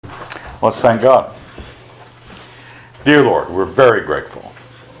Let's thank God. Dear Lord, we're very grateful.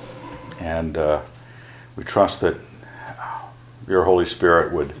 And we trust that your Holy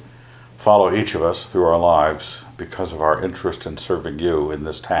Spirit would follow each of us through our lives because of our interest in serving you in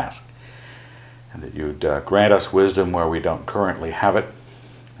this task. And that you'd grant us wisdom where we don't currently have it,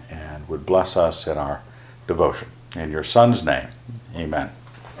 and would bless us in our devotion. In your Son's name, amen.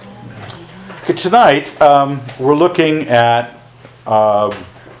 Okay, tonight we're looking at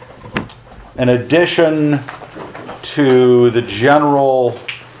an addition to the general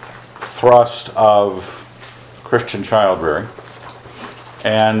thrust of Christian child rearing.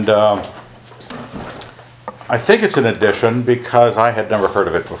 And I think it's an addition because I had never heard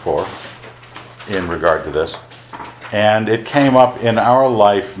of it before in regard to this. And it came up in our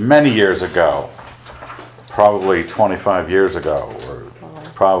life many years ago, probably 25 years ago, or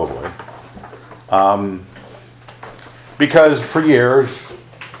probably. Because for years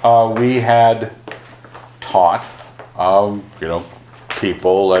we had taught,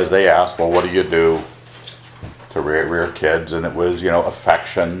 people as they asked, well, what do you do to rear kids? And it was,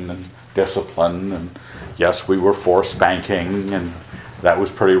 affection and discipline, and yes, we were for spanking, and that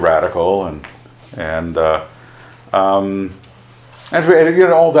was pretty radical, and all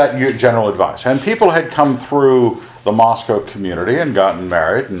that general advice. And people had come through the Moscow community and gotten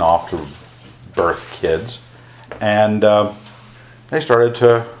married and off to birth kids, and they started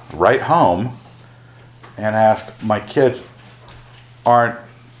to write home and ask, my kids aren't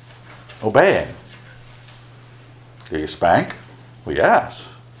obeying. Do you spank? Well, yes.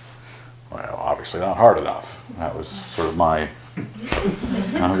 Well, obviously not hard enough. That was sort of my,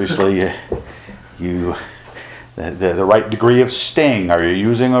 obviously, the right degree of sting. Are you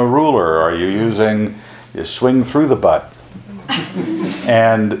using a ruler? Are you using, you swing through the butt?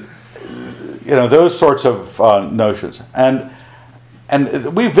 And, those sorts of notions. And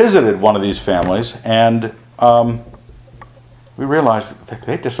we visited one of these families, and we realized that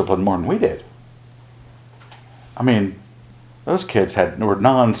they disciplined more than we did. I mean, those kids were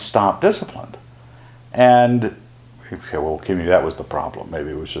non-stop disciplined. And, maybe that was the problem.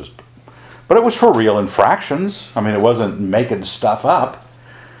 Maybe it was just... But it was for real infractions. I mean, it wasn't making stuff up.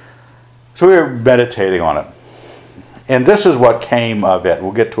 So we were meditating on it. And this is what came of it.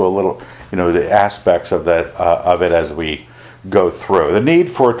 We'll get to a little, the aspects of that of it as we go through. The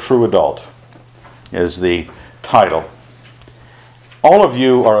Need for a True Adult is the title. All of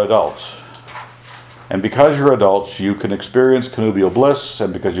you are adults. And because you're adults, you can experience connubial bliss.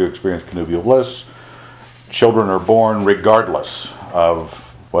 And because you experience connubial bliss, children are born regardless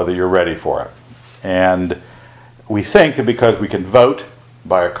of whether you're ready for it. And we think that because we can vote,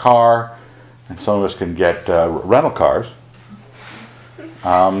 buy a car, and some of us can get rental cars,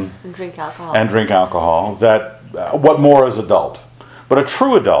 and drink alcohol, that what more is adult? But a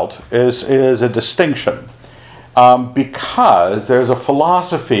true adult is a distinction, because there's a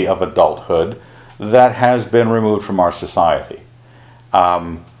philosophy of adulthood that has been removed from our society.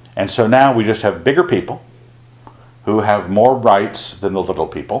 And so now we just have bigger people who have more rights than the little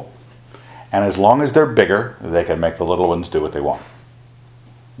people. And as long as they're bigger, they can make the little ones do what they want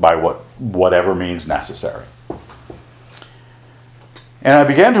by whatever means necessary. And I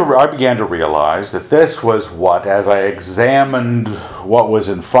began to realize that this was what, as I examined what was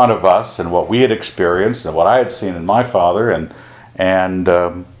in front of us and what we had experienced and what I had seen in my father and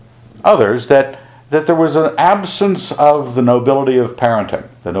others, that there was an absence of the nobility of parenting,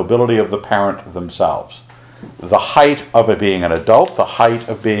 the nobility of the parent themselves. The height of it being an adult, the height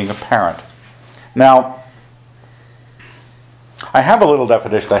of being a parent. Now, I have a little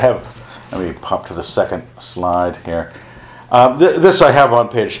definition. Let me pop to the second slide here. This I have on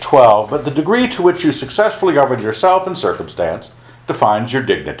page 12, but the degree to which you successfully govern yourself and circumstance defines your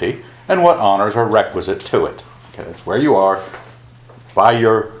dignity and what honors are requisite to it. Okay, that's where you are by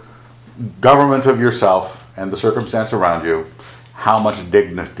your government of yourself and the circumstance around you. How much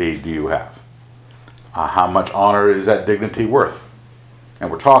dignity do you have? How much honor is that dignity worth? And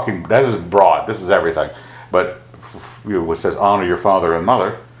we're talking, that is broad, this is everything. But it says honor your father and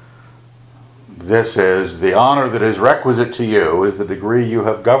mother. This is the honor that is requisite to you is the degree you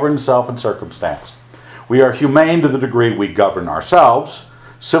have governed self and circumstance. We are humane to the degree we govern ourselves,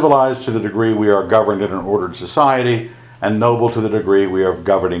 civilized to the degree we are governed in an ordered society, and noble to the degree we are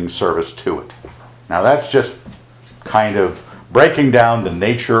governing service to it. Now that's just kind of breaking down the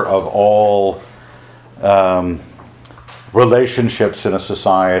nature of all relationships in a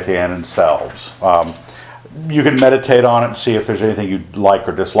society and in selves. You can meditate on it and see if there's anything you like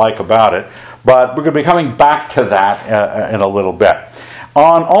or dislike about it, but we're going to be coming back to that in a little bit.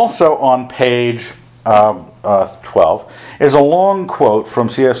 Also on page 12, is a long quote from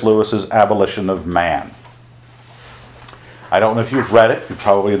C.S. Lewis's Abolition of Man. I don't know if you've read it.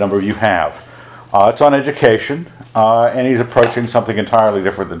 Probably a number of you have. It's on education, and he's approaching something entirely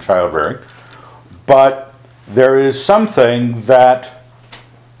different than child rearing. But there is something that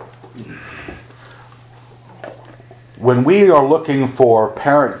when we are looking for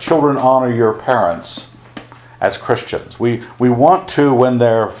children honor your parents as Christians, we want to, when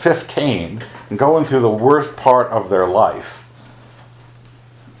they're 15 and going through the worst part of their life,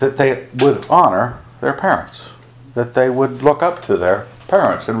 that they would honor their parents, that they would look up to their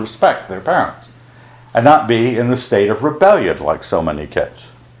parents and respect their parents, and not be in the state of rebellion like so many kids.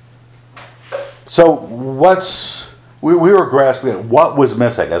 So we were grasping at what was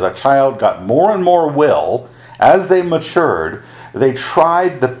missing. As a child got more and more will, as they matured, they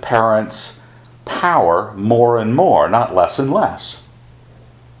tried the parents' power more and more, not less and less.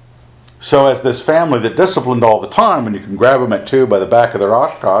 So as this family that disciplined all the time, and you can grab them at 2 by the back of their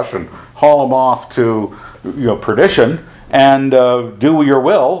Oshkosh and haul them off to perdition and do your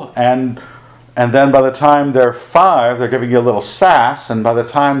will, and then by the time they're 5, they're giving you a little sass, and by the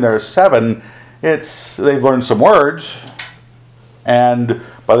time they're 7, they've learned some words, and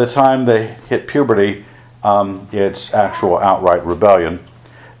by the time they hit puberty, it's actual outright rebellion.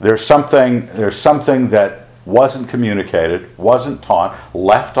 There's something that wasn't communicated, wasn't taught,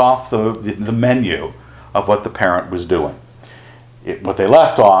 left off the menu of what the parent was doing. What they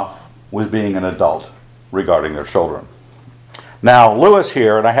left off was being an adult regarding their children. Now, Lewis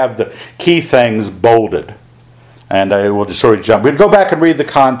here, and I have the key things bolded, and I will just sort of jump. We'd go back and read the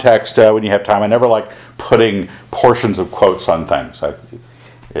context when you have time. I never like putting portions of quotes on things.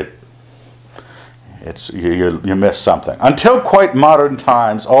 You miss something. Until quite modern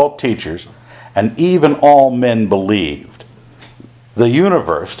times, all teachers and even all men believed the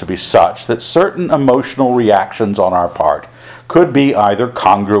universe to be such that certain emotional reactions on our part could be either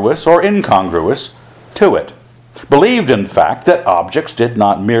congruous or incongruous to it. Believed, in fact, that objects did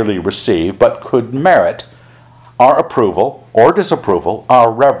not merely receive, but could merit our approval or disapproval,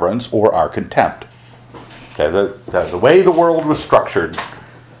 our reverence or our contempt. Okay, the way the world was structured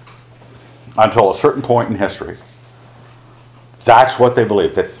until a certain point in history, that's what they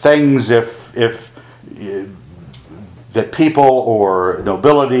believed. That things, that people or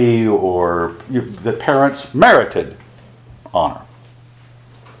nobility or that parents merited honor.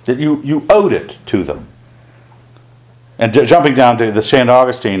 That you owed it to them. And jumping down to the St.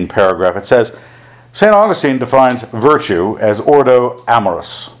 Augustine paragraph, it says, St. Augustine defines virtue as ordo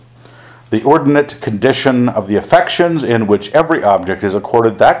amoris, the ordinate condition of the affections in which every object is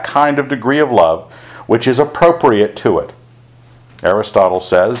accorded that kind of degree of love which is appropriate to it. Aristotle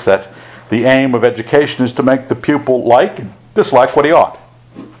says that the aim of education is to make the pupil like and dislike what he ought.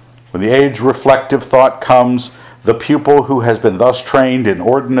 When the age-reflective thought comes, the pupil who has been thus trained in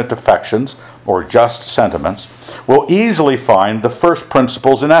ordinate affections, or just sentiments, will easily find the first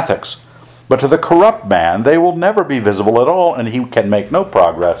principles in ethics. But to the corrupt man, they will never be visible at all, and he can make no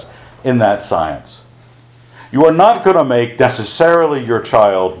progress in that science. You are not going to make necessarily your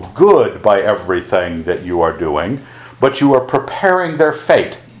child good by everything that you are doing, but you are preparing their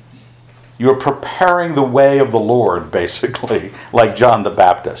fate. You are preparing the way of the Lord, basically, like John the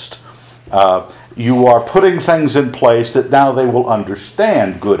Baptist. You are putting things in place that now they will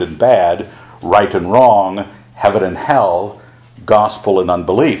understand good and bad, right and wrong, heaven and hell, gospel and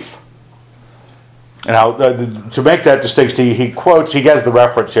unbelief. Now, to make that distinction, he has the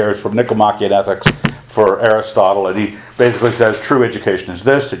reference here, it's from Nicomachean Ethics for Aristotle, and he basically says true education is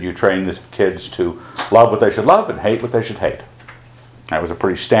this, that you train the kids to love what they should love and hate what they should hate. That was a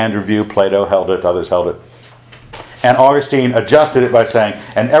pretty standard view. Plato held it, others held it. And Augustine adjusted it by saying,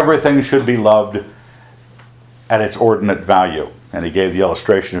 and everything should be loved at its ordinate value. And he gave the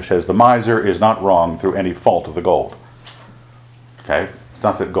illustration which says, the miser is not wrong through any fault of the gold. Okay? It's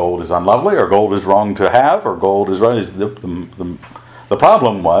not that gold is unlovely, or gold is wrong to have, or gold is right. The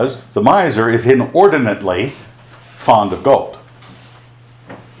problem was, the miser is inordinately fond of gold.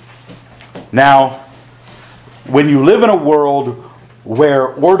 Now, when you live in a world where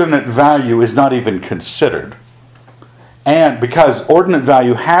ordinate value is not even considered, and because ordinate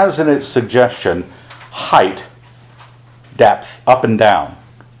value has in its suggestion height, depth, up and down.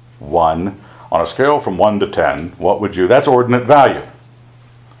 1, on a scale from 1 to 10, what would you, that's ordinate value.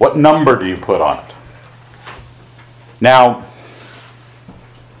 What number do you put on it? Now,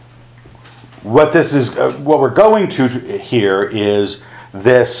 what we're going to here is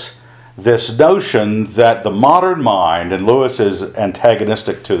this notion that the modern mind, and Lewis is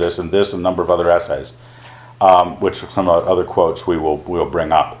antagonistic to this and a number of other essays, which some other quotes we'll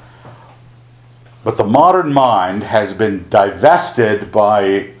bring up. But the modern mind has been divested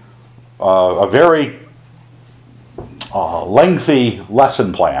by a very lengthy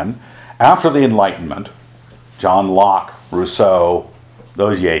lesson plan after the Enlightenment. John Locke, Rousseau,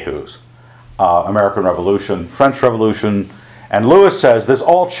 those yahoos. American Revolution, French Revolution, and Lewis says this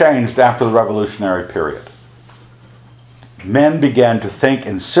all changed after the Revolutionary period. Men began to think,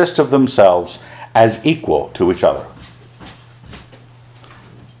 insist of themselves as equal to each other.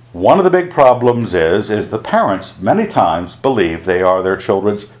 One of the big problems is the parents many times believe they are their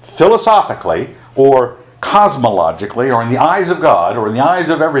children's philosophically or cosmologically or in the eyes of God or in the eyes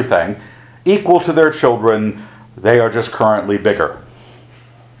of everything equal to their children. They are just currently bigger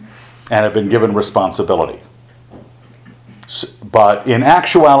and have been given responsibility. But in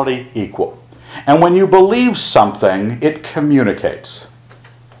actuality, equal. And when you believe something, it communicates.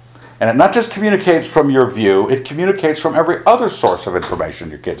 And it not just communicates from your view, it communicates from every other source of information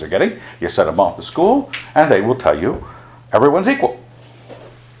your kids are getting. You send them off to school, and they will tell you everyone's equal.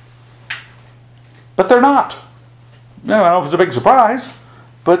 But they're not. I don't know if it's a big surprise,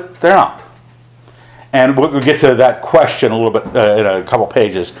 but they're not. And we'll get to that question a little bit in a couple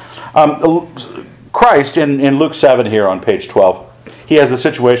pages. Christ, in Luke 7 here on page 12, he has the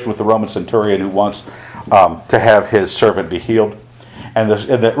situation with the Roman centurion who wants to have his servant be healed. And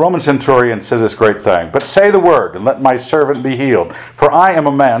the Roman centurion says this great thing, "But say the word, and let my servant be healed. For I am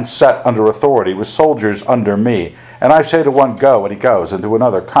a man set under authority, with soldiers under me. And I say to one, go, and he goes, and to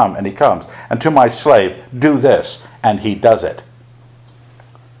another, come, and he comes. And to my slave, do this, and he does it."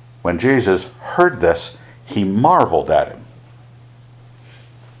 When Jesus heard this, he marveled at him.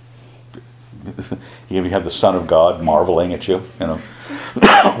 You have the Son of God marveling at you,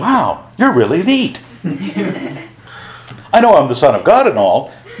 Wow, you're really neat. I know I'm the Son of God and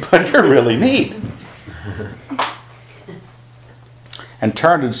all, but you're really neat. And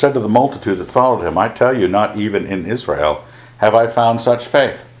turned and said to the multitude that followed him, "I tell you, not even in Israel have I found such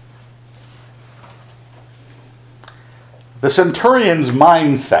faith." The centurion's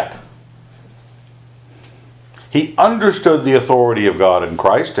mindset. He understood the authority of God in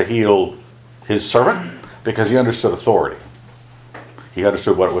Christ to heal his servant because he understood authority. He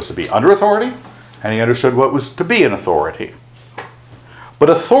understood what it was to be under authority, and he understood what was to be an authority. But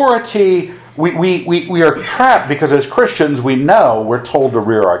authority, we are trapped because as Christians we know we're told to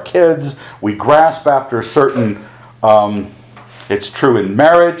rear our kids. We grasp after certain, it's true in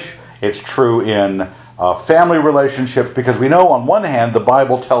marriage, it's true in family relationships, because we know on one hand the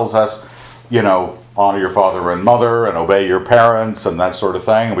Bible tells us, honor your father and mother and obey your parents and that sort of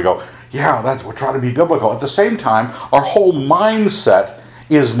thing. And we go, yeah, we're trying to be biblical. At the same time, our whole mindset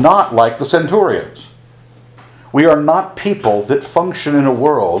is not like the centurions. We are not people that function in a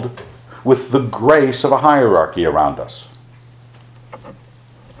world with the grace of a hierarchy around us.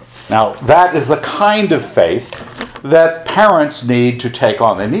 Now, that is the kind of faith that parents need to take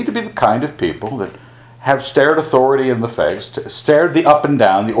on. They need to be the kind of people that have stared authority in the face, stared the up and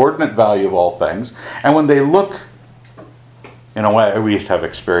down, the ordinate value of all things, and when they look, we used to have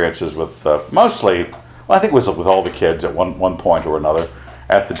experiences with mostly, I think it was with all the kids at one point or another,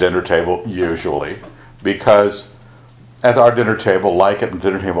 at the dinner table, usually, because at our dinner table, like at the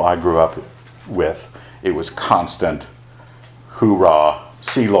dinner table I grew up with, it was constant hoorah,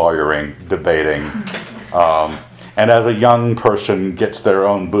 sea lawyering, debating, and as a young person gets their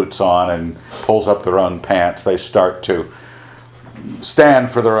own boots on and pulls up their own pants, they start to stand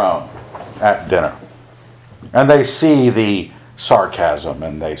for their own at dinner. And they see the sarcasm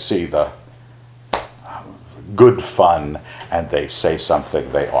and they see the good fun, and they say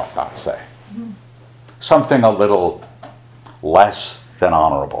something they ought not say. Something a little less than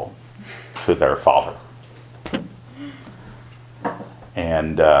honorable to their father.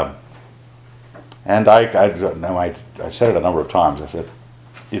 And I said it a number of times. I said,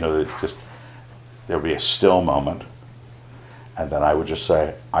 there'd be a still moment, and then I would just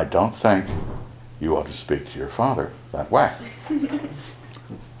say, I don't think you ought to speak to your father that way.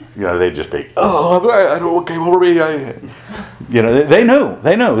 They'd just be, I don't know what came over me. They knew.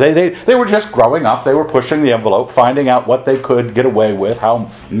 They were just growing up. They were pushing the envelope, finding out what they could get away with, how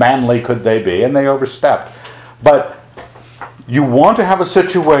manly could they be, and they overstepped. But you want to have a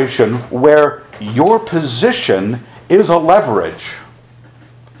situation where your position is a leverage,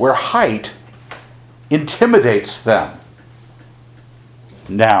 where height intimidates them.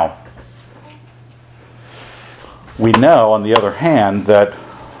 Now, we know, on the other hand, that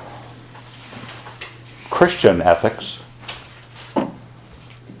Christian ethics,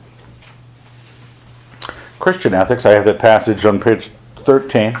 I have that passage on page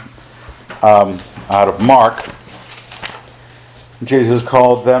 13 out of Mark. Jesus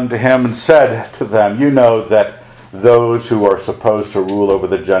called them to him and said to them, "You know that those who are supposed to rule over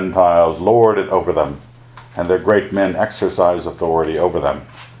the Gentiles lord it over them, and their great men exercise authority over them.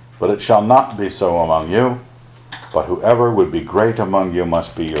 But it shall not be so among you, but whoever would be great among you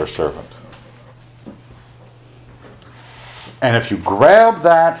must be your servant." And if you grab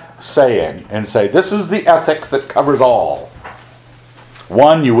that saying and say, this is the ethic that covers all,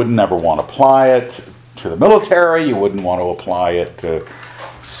 one, you wouldn't ever want to apply it to the military, you wouldn't want to apply it to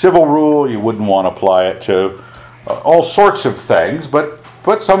civil rule, you wouldn't want to apply it to all sorts of things, but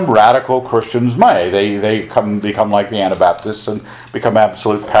some radical Christians may. They become like the Anabaptists and become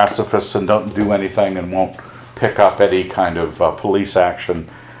absolute pacifists and don't do anything and won't pick up any kind of police action.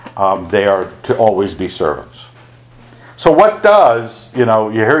 They are to always be servants. So what does, you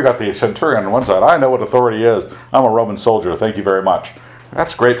hear you got the centurion on one side, I know what authority is, I'm a Roman soldier, thank you very much.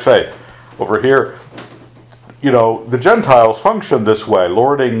 That's great faith. Over here, the Gentiles function this way,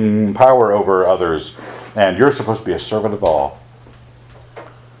 lording power over others, and you're supposed to be a servant of all.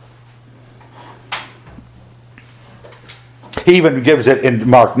 He even gives it in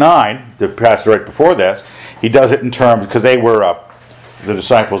Mark 9, the passage right before this. He does it in terms, because they were, the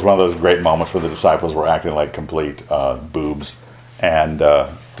disciples, one of those great moments where the disciples were acting like complete boobs and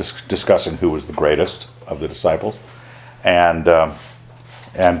discussing who was the greatest of the disciples. And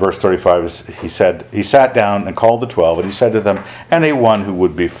verse 35, he said, he sat down and called the 12, and he said to them, anyone who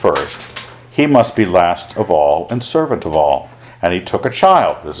would be first, he must be last of all and servant of all. And he took a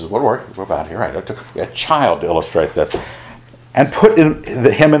child. This is what we're about here, right? I took a child to illustrate this. And put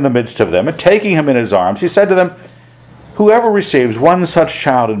him in the midst of them, and taking him in his arms, he said to them, whoever receives one such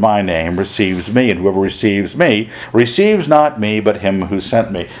child in my name receives me, and whoever receives me receives not me, but him who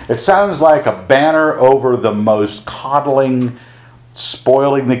sent me. It sounds like a banner over the most coddling,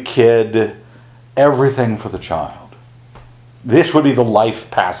 spoiling the kid, everything for the child. This would be the life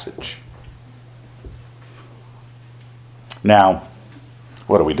passage. Now,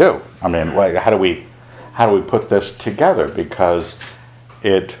 what do we do? I mean, how do we put this together? Because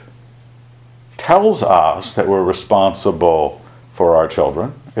it tells us that we're responsible for our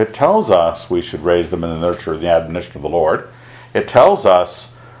children. It tells us we should raise them in the nurture and the admonition of the Lord. It tells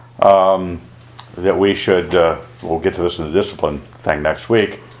us that we should, we'll get to this in the discipline thing next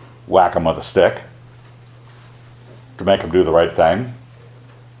week, whack them with a stick to make them do the right thing.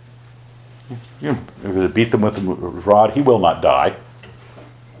 If you beat them with a rod, he will not die.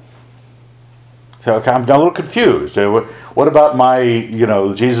 So I'm a little confused. What about my,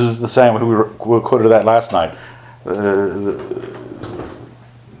 Jesus is the same, we quoted that last night.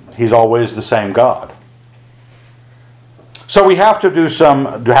 He's always the same God. So we have to do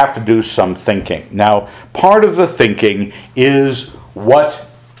some thinking. Now, part of the thinking is what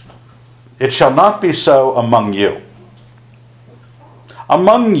it shall not be so among you.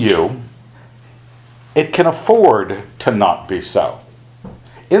 Among you, it can afford to not be so.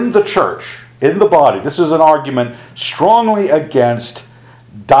 In the church, in the body, this is an argument strongly against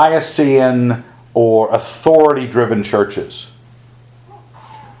diocesan or authority-driven churches.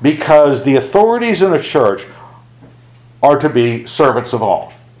 Because the authorities in a church are to be servants of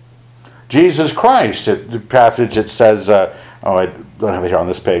all. Jesus Christ, the passage it says, I don't have it here on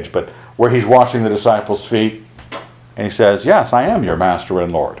this page, but where he's washing the disciples' feet, and he says, yes, I am your master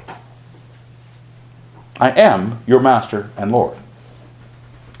and Lord. I am your master and Lord.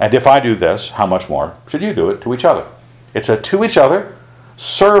 And if I do this, how much more should you do it to each other? It's a to each other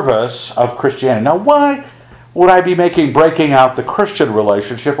service of Christianity. Now, why would I be breaking out the Christian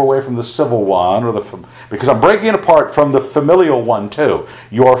relationship away from the civil one, because I'm breaking it apart from the familial one too.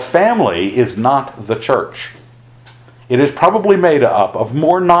 Your family is not the church. It is probably made up of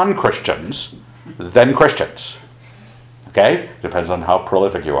more non-Christians than Christians. Okay? Depends on how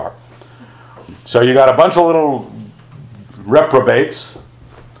prolific you are. So you got a bunch of little reprobates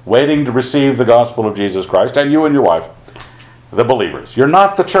waiting to receive the gospel of Jesus Christ, and you and your wife, the believers. You're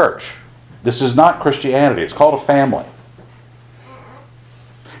not the church. This is not Christianity. It's called a family.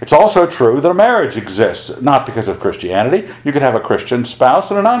 It's also true that a marriage exists, not because of Christianity. You could have a Christian spouse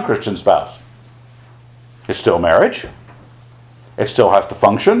and a non-Christian spouse. It's still marriage. It still has to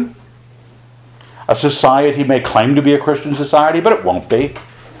function. A society may claim to be a Christian society, but it won't be.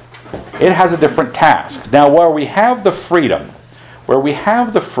 It has a different task. Now, where we have the freedom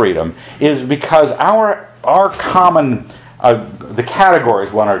is because our common, the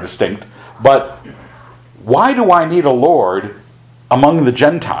categories, one, are distinct. But why do I need a Lord among the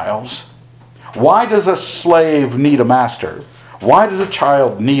Gentiles? Why does a slave need a master? Why does a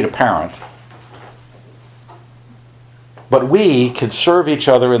child need a parent? But we can serve each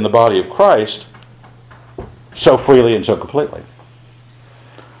other in the body of Christ so freely and so completely.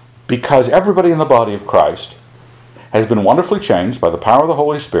 because everybody in the body of Christ has been wonderfully changed by the power of the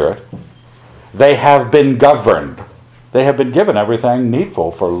Holy Spirit. They have been governed. They have been given everything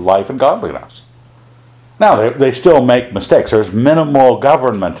needful for life and godliness. Now, they still make mistakes. There's minimal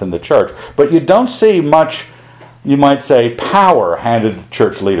government in the church, but you don't see much, you might say, power handed to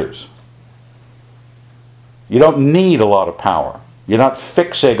church leaders. You don't need a lot of power. You're not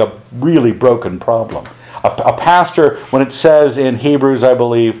fixing a really broken problem. A pastor, when it says in Hebrews, I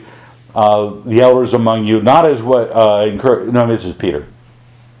believe, the elders among you, not as what, no, this is Peter,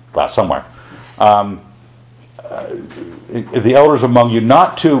 well, somewhere. The elders among you,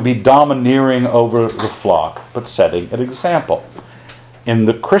 not to be domineering over the flock, but setting an example. In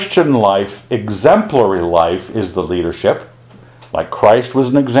the Christian life, exemplary life is the leadership. Like Christ was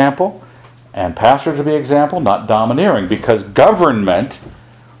an example, and pastors to be example, not domineering, because government,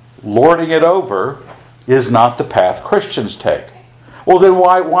 lording it over, is not the path Christians take. Well, then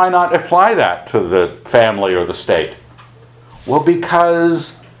why not apply that to the family or the state? Well,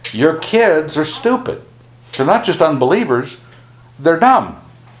 because your kids are stupid. They're not just unbelievers, they're dumb.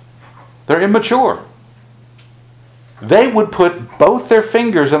 They're immature. They would put both their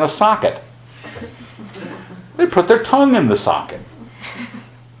fingers in a socket. They'd put their tongue in the socket.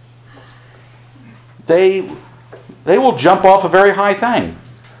 They will jump off a very high thing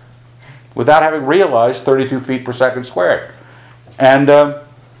without having realized 32 feet per second squared. And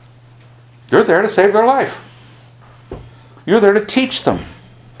you're there to save their life. You're there to teach them.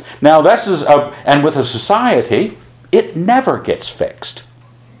 Now, and with a society, it never gets fixed.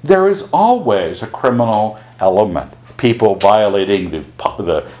 There is always a criminal element. People violating the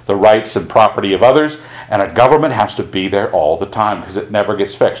rights and property of others, and a government has to be there all the time because it never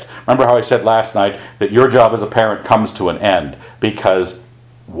gets fixed. Remember how I said last night that your job as a parent comes to an end because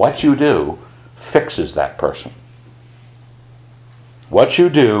what you do fixes that person. What you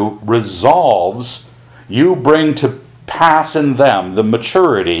do resolves, you bring to pass in them the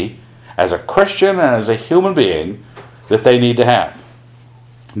maturity as a Christian and as a human being that they need to have.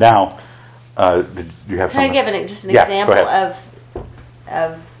 Now, did you have something? Can I give just an Yeah, example go ahead.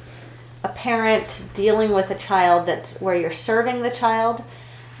 of a parent dealing with a child where you're serving the child,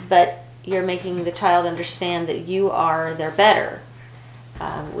 but you're making the child understand that you are their better?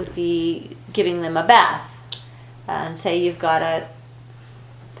 Would be giving them a bath. And say you've got a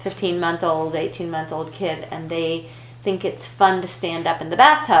 15-month-old, 18-month-old kid, and they think it's fun to stand up in the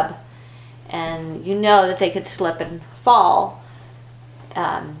bathtub, and you know that they could slip and fall.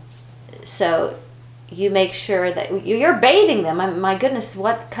 So you make sure that you're bathing them. My goodness,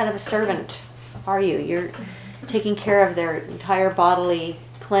 what kind of a servant are you? You're taking care of their entire bodily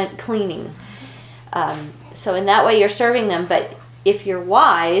cleaning. So in that way you're serving them, but if you're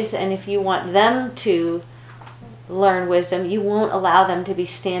wise and if you want them to learn wisdom, you won't allow them to be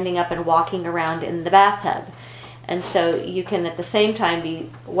standing up and walking around in the bathtub. And so you can at the same time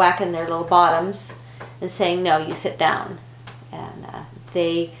be whacking their little bottoms and saying, no, you sit down. And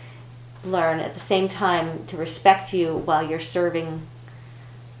they learn at the same time to respect you while you're serving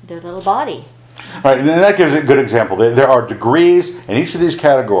their little body. Right, and that gives a good example. There are degrees in each of these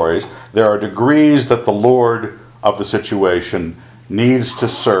categories. There are degrees that the Lord of the situation needs to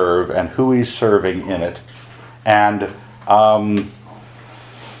serve and who he's serving in it. And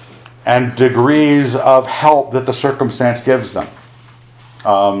degrees of help that the circumstance gives them.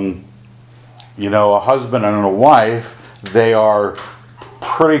 A husband and a wife, they are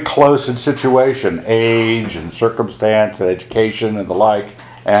pretty close in situation, age and circumstance and education and the like,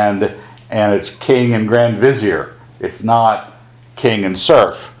 and it's king and grand vizier. It's not king and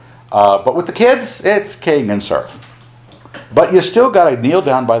serf. But with the kids, it's king and serf. But you still got to kneel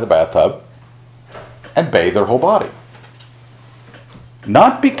down by the bathtub and bathe their whole body.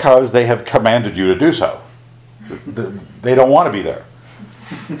 Not because they have commanded you to do so. They don't want to be there.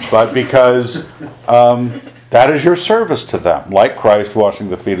 But because that is your service to them, like Christ washing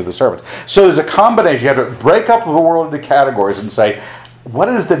the feet of the servants. So there's a combination. You have to break up the world into categories and say, what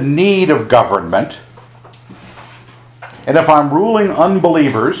is the need of government? And if I'm ruling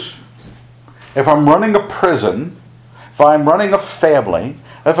unbelievers, if I'm running a prison, if I'm running a family,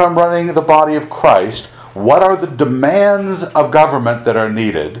 if I'm running the body of Christ, what are the demands of government that are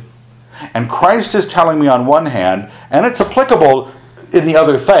needed? And Christ is telling me on one hand, and it's applicable in the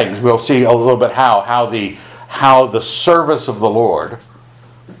other things. We'll see a little bit how the service of the Lord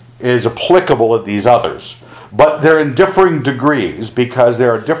is applicable in these others. But they're in differing degrees because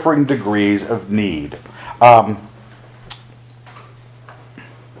there are differing degrees of need.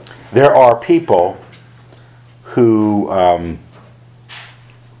 There are people who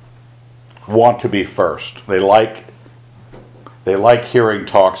want to be first. They like They like hearing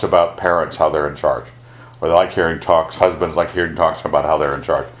talks about parents, how they're in charge. Or they like hearing talks, husbands like hearing talks about how they're in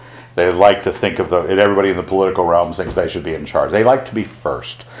charge. They like to think of and everybody in the political realm thinks they should be in charge. They like to be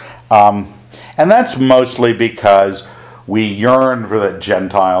first. And that's mostly because we yearn for that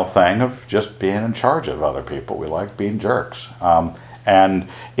Gentile thing of just being in charge of other people. We like being jerks. And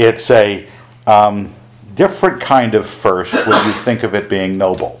it's a different kind of first when you think of it being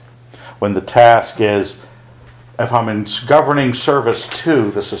noble. When the task is, if I'm in governing service to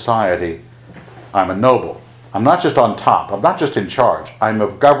the society, I'm a noble. I'm not just on top. I'm not just in charge. I'm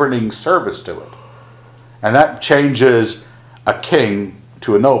of governing service to it. And that changes a king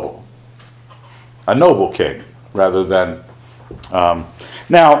to a noble king, rather than...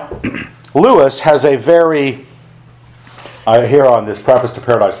 Now, Lewis has a very... here on this Preface to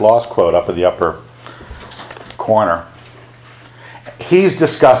Paradise Lost quote up in the upper corner, he's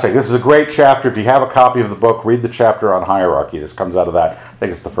discussing, this is a great chapter. If you have a copy of the book, read the chapter on hierarchy. This comes out of that. I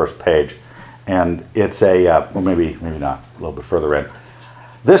think it's the first page. And it's well, maybe not, a little bit further in.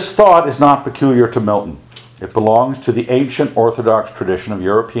 This thought is not peculiar to Milton. It belongs to the ancient orthodox tradition of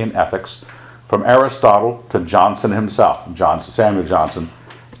European ethics, from Aristotle to Johnson himself, Samuel Johnson,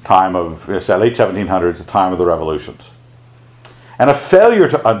 time of late 1700s, the time of the revolutions. And a failure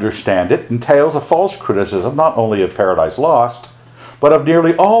to understand it entails a false criticism not only of Paradise Lost, but of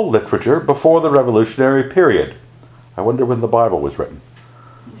nearly all literature before the revolutionary period. I wonder when the Bible was written.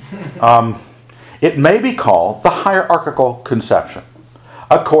 It may be called the hierarchical conception.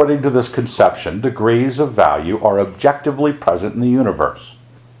 According to this conception, degrees of value are objectively present in the universe.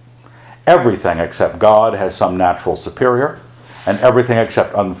 Everything except God has some natural superior, and everything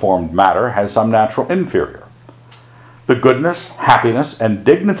except unformed matter has some natural inferior. The goodness, happiness, and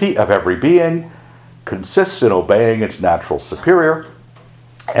dignity of every being consists in obeying its natural superior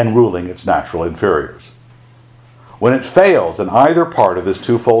and ruling its natural inferiors. When it fails in either part of this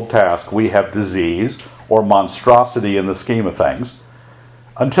twofold task, we have disease or monstrosity in the scheme of things,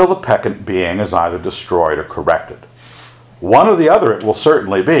 until the peccant being is either destroyed or corrected. One or the other it will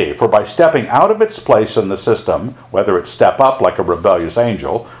certainly be, for by stepping out of its place in the system, whether it step up like a rebellious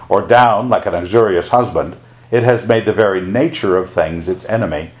angel, or down like an uxorious husband, it has made the very nature of things its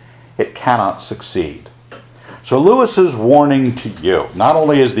enemy. It cannot succeed. So Lewis's warning to you, not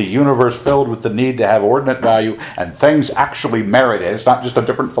only is the universe filled with the need to have ordinate value and things actually merit it, it's not just a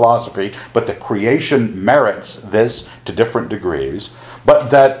different philosophy, but the creation merits this to different degrees,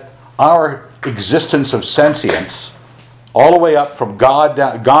 but that our existence of sentience, all the way up from God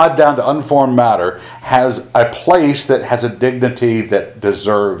down to unformed matter, has a place that has a dignity that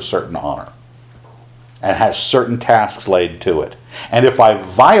deserves certain honor and has certain tasks laid to it. And if I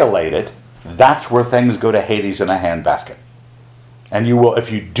violate it, that's where things go to Hades in a handbasket. And you will,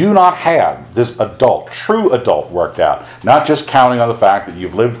 if you do not have this true adult worked out, not just counting on the fact that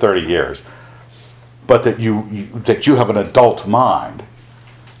you've lived 30 years, but that you have an adult mind,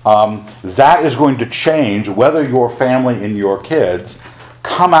 that is going to change whether your family and your kids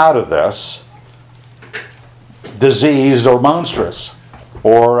come out of this diseased or monstrous,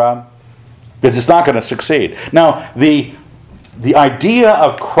 or because it's not going to succeed. Now, the idea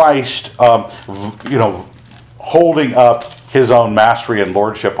of Christ, holding up his own mastery and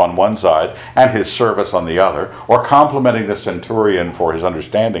lordship on one side and his service on the other, or complimenting the centurion for his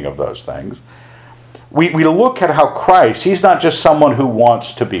understanding of those things, we look at how Christ, he's not just someone who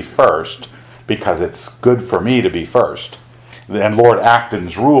wants to be first because it's good for me to be first. And Lord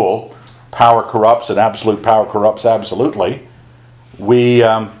Acton's rule, power corrupts and absolute power corrupts absolutely.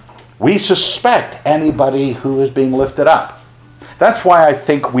 We suspect anybody who is being lifted up. That's why I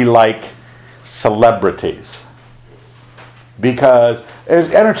think we like celebrities, because it's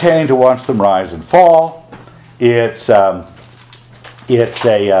entertaining to watch them rise and fall. There's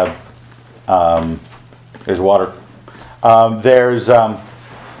water.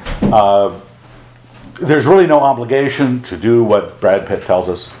 There's really no obligation to do what Brad Pitt tells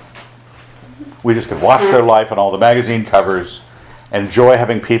us. We just can watch their life on all the magazine covers, enjoy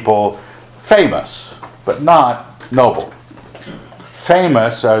having people famous, but not noble.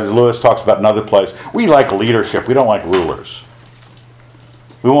 Famous, as Lewis talks about in another place, we like leadership, we don't like rulers.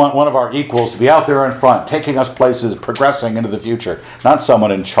 We want one of our equals to be out there in front, taking us places, progressing into the future, not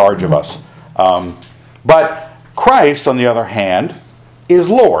someone in charge of us. But Christ, on the other hand, is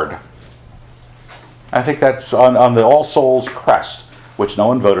Lord. I think that's on the All Souls crest, which no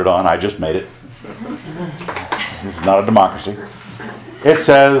one voted on, I just made it. This is not a democracy. It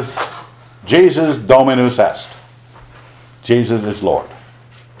says, Jesus Dominus est. Jesus is Lord.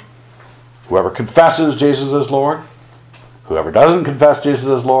 Whoever confesses Jesus is Lord. Whoever doesn't confess Jesus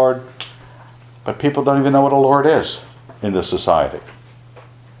is Lord. But people don't even know what a Lord is. in this society.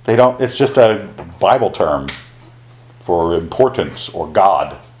 They don't. It's just a Bible term for importance or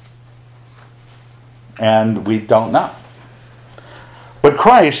God. And we don't know. But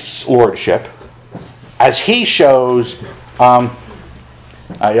Christ's lordship, as he shows, I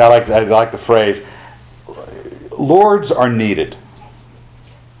like the phrase, lords are needed,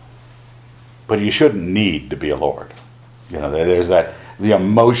 but you shouldn't need to be a lord. You know, there's the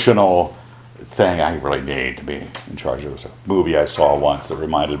emotional thing, I really need to be in charge. There was a movie I saw once that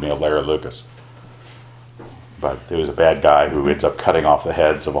reminded me of Larry Lucas. But there was a bad guy who ends up cutting off the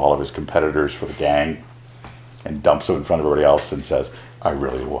heads of all of his competitors for the gang and dumps them in front of everybody else and says, I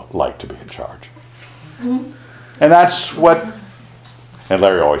really like to be in charge. Mm-hmm. And that's what, and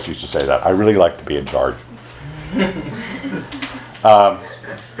Larry always used to say that, I really like to be in charge. But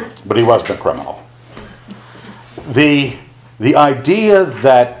he wasn't a criminal. The idea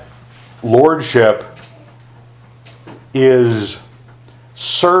that lordship is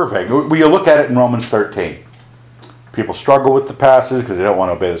serving, you look at it in Romans 13. People struggle with the passage because they don't want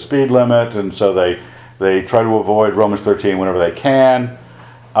to obey the speed limit, and so they try to avoid Romans 13 whenever they can.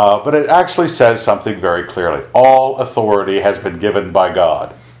 But it actually says something very clearly. All authority has been given by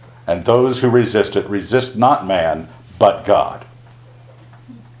God, and those who resist it resist not man, but God.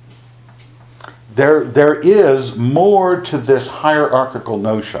 There is more to this hierarchical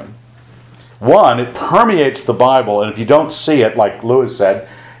notion. One, it permeates the Bible, and if you don't see it, like Lewis said,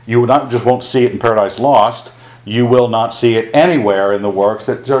 you not just won't see it in Paradise Lost, you will not see it anywhere in the works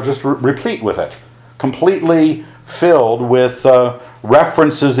that are just replete with it. Completely filled with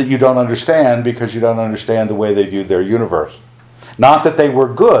references that you don't understand because you don't understand the way they viewed their universe. Not that they were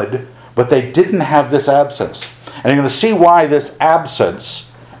good, but they didn't have this absence. And you're going to see why this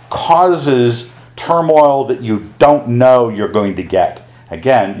absence causes turmoil that you don't know you're going to get.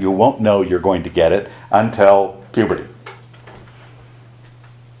 Again, you won't know you're going to get it until puberty.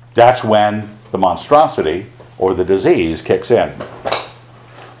 That's when the monstrosity or the disease kicks in.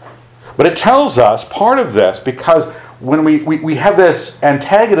 But it tells us part of this because when we have this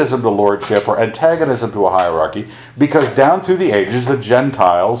antagonism to lordship or antagonism to a hierarchy, because down through the ages the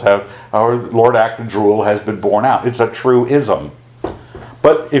Gentiles have, or Lord Acton's rule has been borne out. It's a truism.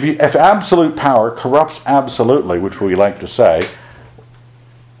 But if absolute power corrupts absolutely, which we like to say,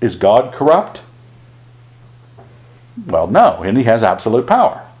 is God corrupt? Well, no, and he has absolute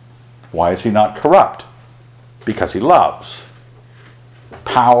power. Why is he not corrupt? Because he loves.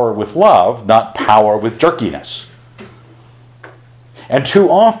 Power with love, not power with jerkiness. And too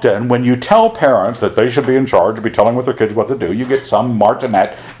often, when you tell parents that they should be in charge, be telling with their kids what to do, you get some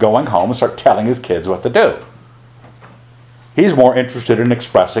martinet going home and start telling his kids what to do. He's more interested in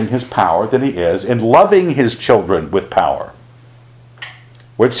expressing his power than he is in loving his children with power.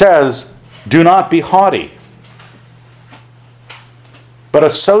 Which says, do not be haughty, but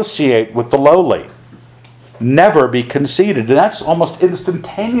associate with the lowly. Never be conceited. And that's almost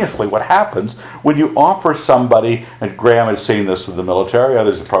instantaneously what happens when you offer somebody, and Graham has seen this in the military,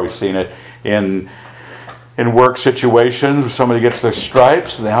 others have probably seen it in work situations. Somebody gets their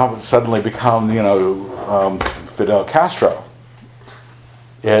stripes, and they all suddenly become, Fidel Castro.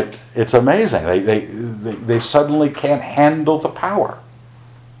 It's amazing. They suddenly can't handle the power.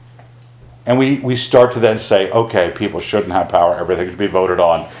 And we start to then say, okay, people shouldn't have power. Everything should be voted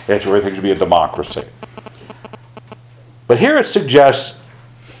on. Everything should be a democracy. But here it suggests,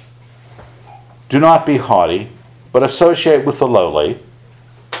 do not be haughty, but associate with the lowly.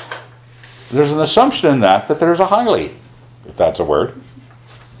 There's an assumption in that there's a highly, if that's a word.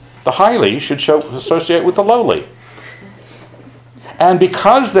 The highly should associate with the lowly. And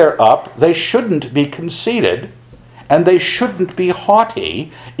because they're up, they shouldn't be conceited, and they shouldn't be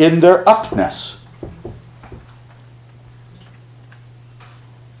haughty in their upness.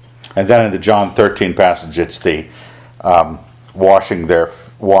 And then in the John 13 passage, it's the washing their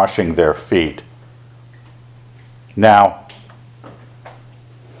feet. Now,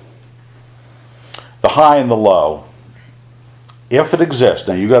 the high and the low, if it exists,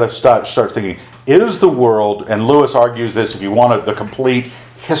 now you've got to start thinking, is the world, and Lewis argues this, if you wanted the complete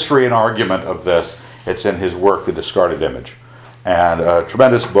history and argument of this, it's in his work, The Discarded Image. And a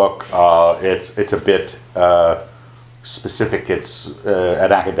tremendous book. It's a bit specific. It's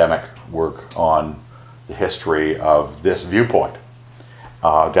an academic work on the history of this viewpoint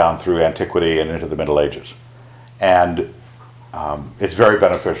down through antiquity and into the Middle Ages. And it's very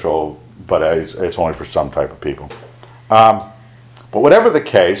beneficial, but it's only for some type of people. But whatever the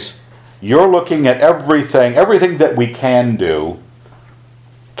case, you're looking at everything that we can do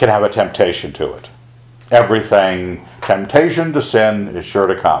can have a temptation to it. temptation to sin is sure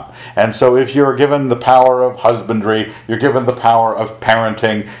to come. And so if you're given the power of husbandry, you're given the power of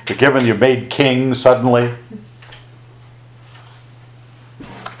parenting, you're made king suddenly,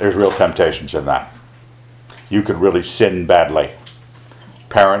 there's real temptations in that. You could really sin badly.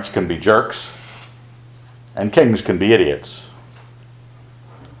 Parents can be jerks, and kings can be idiots.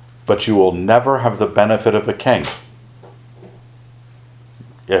 But you will never have the benefit of a king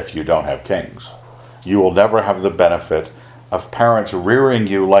if you don't have kings. You will never have the benefit of parents rearing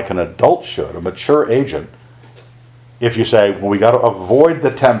you like an adult should, a mature agent, if you say, well, we got to avoid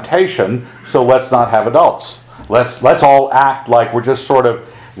the temptation, so let's not have adults. Let's all act like we're just sort of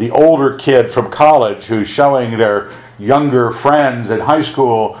the older kid from college who's showing their younger friends in high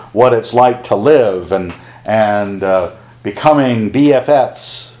school what it's like to live and becoming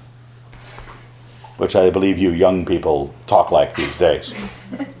BFFs, which I believe you young people talk like these days.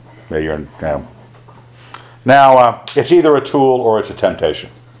 Now, it's either a tool or it's a temptation.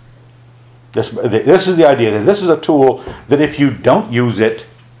 This is the idea that this is a tool that if you don't use it,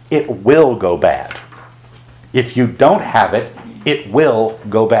 it will go bad. If you don't have it, it will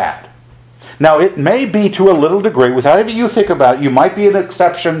go bad. Now, it may be to a little degree, without even you think about it, you might be an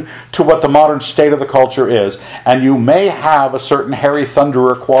exception to what the modern state of the culture is, and you may have a certain Harry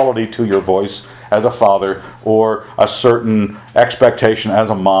Thunderer quality to your voice as a father, or a certain expectation as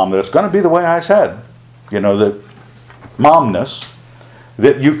a mom that it's going to be the way I said. The momness,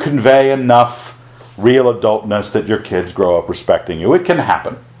 that you convey enough real adultness that your kids grow up respecting you. It can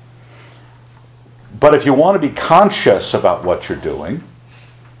happen. But if you want to be conscious about what you're doing,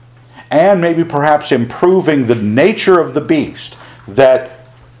 and maybe perhaps improving the nature of the beast, that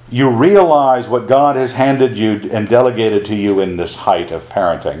you realize what God has handed you and delegated to you in this height of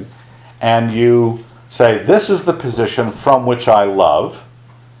parenting, and you say, this is the position from which I love,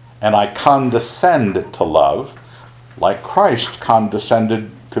 and I condescend to love, like Christ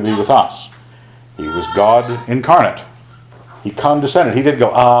condescended to be with us. He was God incarnate. He condescended. He didn't go,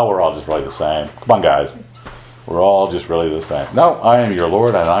 we're all just really the same. Come on, guys. We're all just really the same. No, I am your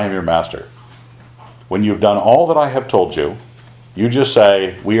Lord and I am your master. When you've done all that I have told you, you just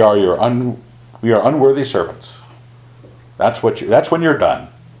say, we are unworthy servants. That's when you're done.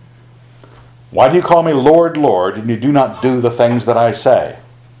 Why do you call me Lord, Lord, and you do not do the things that I say?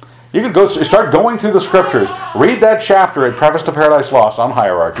 You can start going through the scriptures, read that chapter in Preface to Paradise Lost on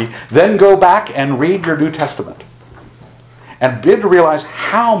hierarchy, then go back and read your New Testament. And begin to realize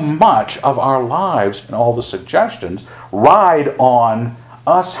how much of our lives and all the suggestions ride on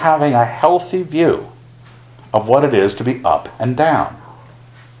us having a healthy view of what it is to be up and down.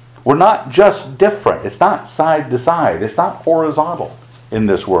 We're not just different. It's not side to side. It's not horizontal in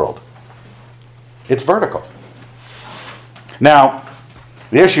this world. It's vertical. Now,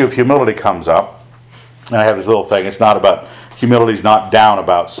 the issue of humility comes up. And I have this little thing. It's not about, humility's not down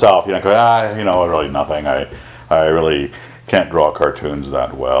about self. Really nothing. I really can't draw cartoons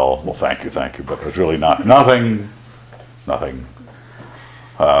that well. Well, thank you, but it's really nothing.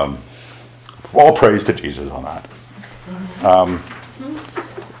 All praise to Jesus on that.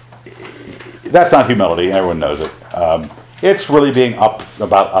 That's not humility. Everyone knows it. It's really being up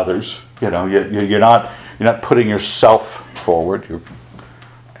about others. You're not putting yourself forward. You're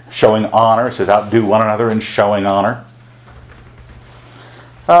showing honor. It says, outdo one another in showing honor.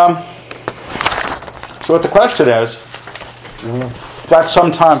 So what the question is, that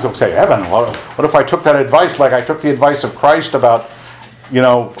sometimes we'll say, Evan, what if I took that advice like I took the advice of Christ about,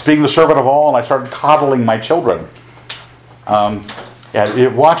 being the servant of all, and I started coddling my children?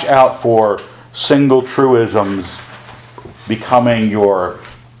 Watch out for single truisms becoming your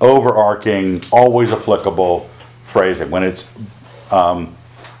overarching, always applicable phrasing. When it's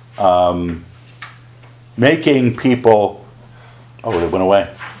making people... Oh, they went away.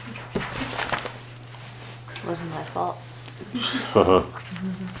 It wasn't my fault.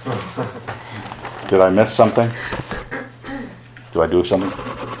 Did I miss something? Do I do something?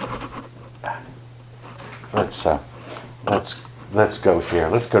 Let's go here.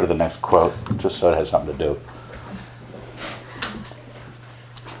 Let's go to the next quote, just so it has something to do.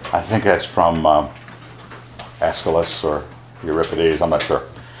 I think that's from Aeschylus or Euripides. I'm not sure,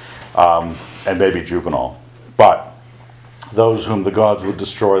 and maybe Juvenal. But those whom the gods would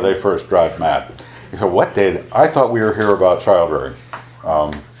destroy, they first drive mad. You say, what did I thought we were here about child rearing?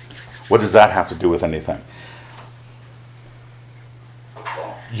 What does that have to do with anything?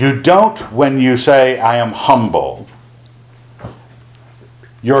 You don't, when you say, I am humble,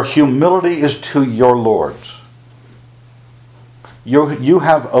 your humility is to your lords. You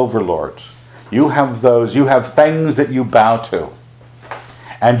have overlords. You have things that you bow to.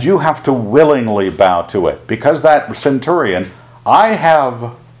 And you have to willingly bow to it. Because that centurion, I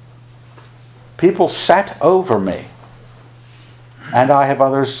have people set over me, and I have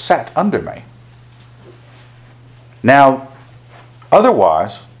others set under me. Now,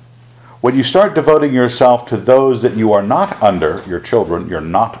 otherwise, when you start devoting yourself to those that you are not under, your children, you're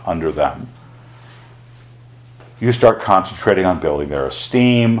not under them, you start concentrating on building their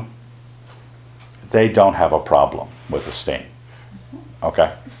esteem. They don't have a problem with esteem.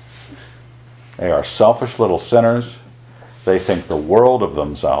 Okay? They are selfish little sinners. They think the world of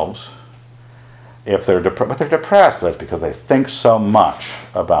themselves. If they're but they're depressed, that's because they think so much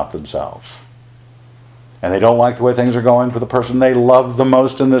about themselves. And they don't like the way things are going for the person they love the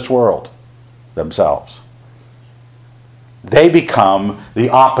most in this world, themselves. They become the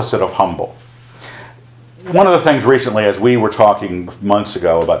opposite of humble. One of the things recently, as we were talking months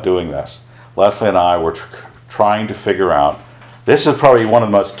ago about doing this, Leslie and I were trying to figure out, this is probably one of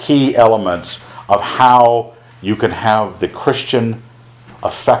the most key elements of how you can have the Christian,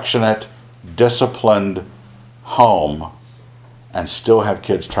 affectionate, disciplined home and still have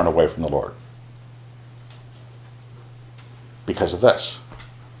kids turn away from the Lord. Because of this.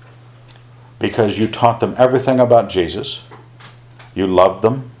 Because you taught them everything about Jesus, you loved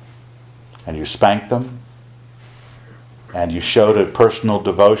them, and you spanked them, and you showed a personal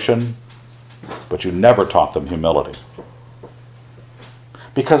devotion, but you never taught them humility.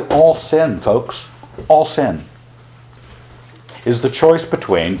 Because all sin, folks, all sin, is the choice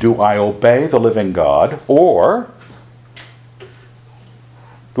between, do I obey the living God, or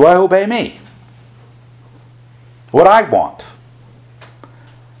do I obey me? What I want.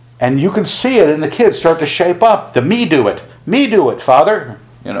 And you can see it in the kids start to shape up. The me do it. Me do it, Father.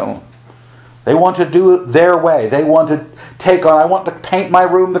 You know, they want to do it their way. They want to take on, I want to paint my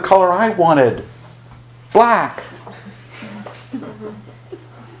room the color I wanted. Black.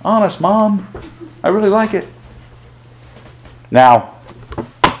 Honest, Mom. I really like it. Now,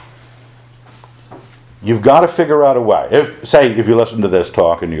 you've got to figure out a way. If you listen to this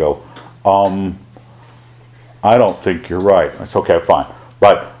talk and you go, I don't think you're right. It's okay, fine.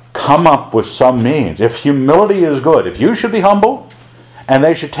 But come up with some means. If humility is good, if you should be humble and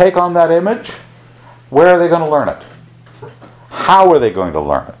they should take on that image, where are they going to learn it? How are they going to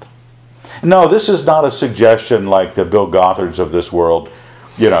learn it? No, this is not a suggestion like the Bill Gothards of this world,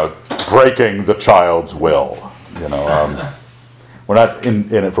 breaking the child's will. We're not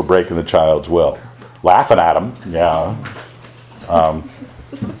in it for breaking the child's will. Laughing at them, yeah.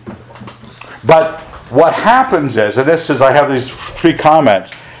 But what happens is, I have these 3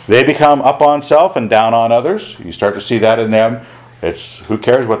 comments. They become up on self and down on others. You start to see that in them. It's, who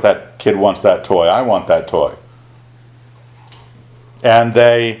cares what that kid wants that toy? I want that toy. And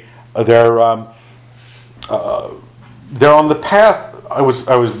they're on the path.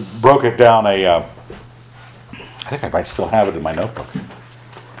 I broke it down I think I might still have it in my notebook.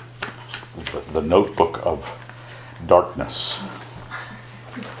 The notebook of darkness.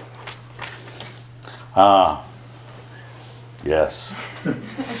 Yes.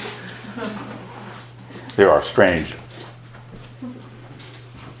 They are strange.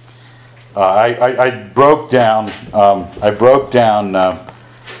 I broke down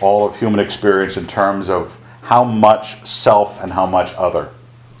all of human experience in terms of how much self and how much other.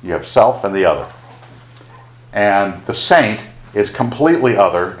 You have self and the other. And the saint is completely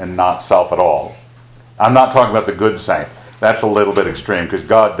other and not self at all. I'm not talking about the good saint. That's a little bit extreme because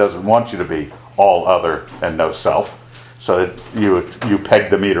God doesn't want you to be all other and no self. So that you peg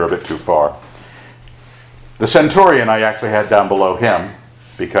the meter a bit too far. The centurion I actually had down below him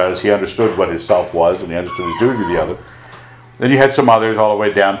because he understood what his self was and he understood his duty to the other. Then you had some others all the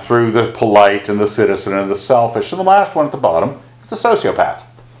way down through the polite and the citizen and the selfish. And the last one at the bottom is the sociopath,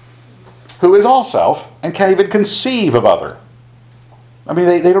 who is all self and can't even conceive of other. I mean,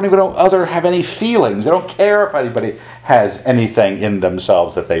 they don't even know other have any feelings. They don't care if anybody has anything in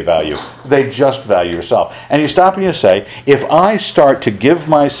themselves that they value. They just value yourself. And you stop and you say, if I start to give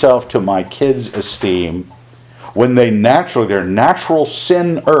myself to my kids' esteem, when their natural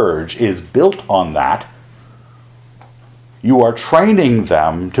sin urge is built on that, you are training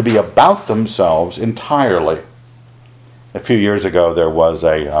them to be about themselves entirely. A few years ago, there was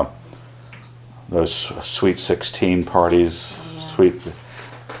those Sweet 16 parties.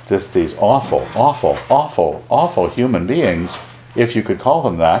 Just these awful human beings, if you could call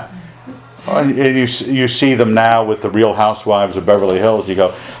them that. And you see them now with the Real Housewives of Beverly Hills. You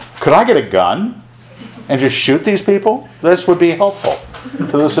go, could I get a gun and just shoot these people? This would be helpful to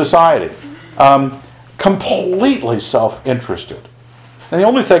the society. Completely self-interested. And the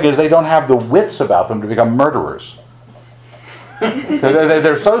only thing is they don't have the wits about them to become murderers.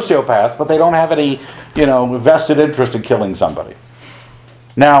 They're sociopaths, but they don't have any, vested interest in killing somebody.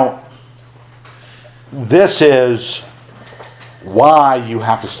 Now, this is why you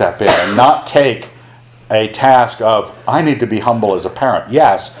have to step in and not take a task of, I need to be humble as a parent.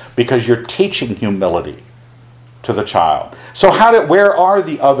 Yes, because you're teaching humility to the child. So where are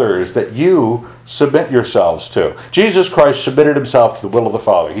the others that you submit yourselves to? Jesus Christ submitted himself to the will of the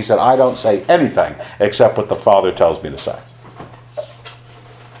Father. He said, I don't say anything except what the Father tells me to say.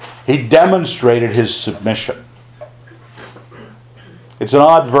 He demonstrated his submission. It's an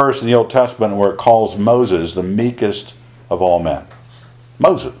odd verse in the Old Testament where it calls Moses the meekest of all men.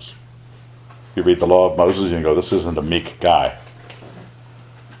 Moses. You read the law of Moses and you go, this isn't a meek guy.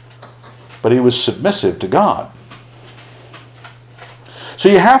 But he was submissive to God. So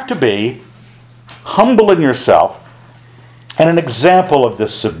you have to be humble in yourself and an example of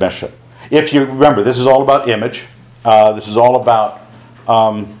this submission. If you remember, this is all about image. This is all about,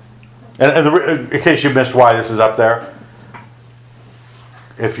 in case you missed why this is up there,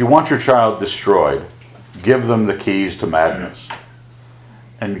 if you want your child destroyed, give them the keys to madness.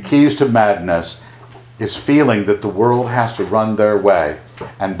 And the keys to madness is feeling that the world has to run their way.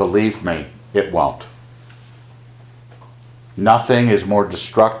 And believe me, it won't. Nothing is more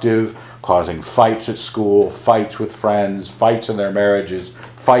destructive, causing fights at school, fights with friends, fights in their marriages,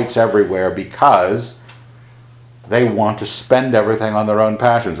 fights everywhere, because they want to spend everything on their own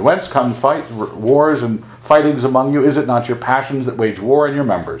passions. Whence come wars and fightings among you? Is it not your passions that wage war in your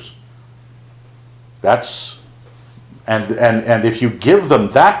members? And if you give them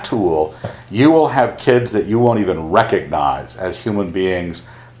that tool, you will have kids that you won't even recognize as human beings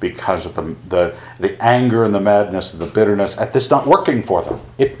because of the anger and the madness and the bitterness at this not working for them.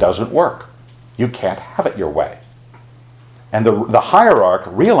 It doesn't work. You can't have it your way. And the hierarch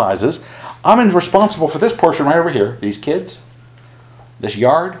realizes, I'm responsible for this portion right over here, these kids, this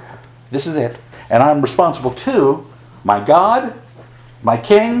yard, this is it. And I'm responsible to my God, my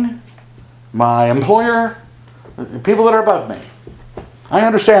king, my employer, people that are above me. I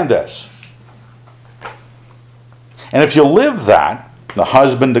understand this. And if you live that, the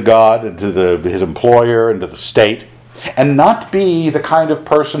husband to God and to his employer and to the state, and not be the kind of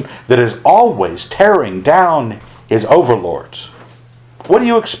person that is always tearing down his overlords, what do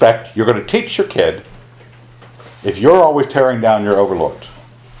you expect you're going to teach your kid if you're always tearing down your overlords?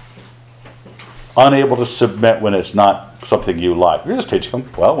 Unable to submit when it's not something you like. You're just teaching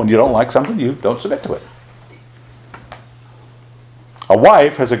them, well, when you don't like something, you don't submit to it. A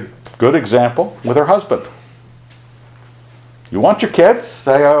wife has a good example with her husband. You want your kids?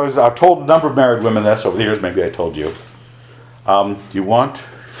 I've told a number of married women this over the years. Maybe I told you. You want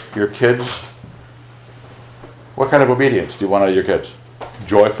your kids? What kind of obedience do you want out of your kids?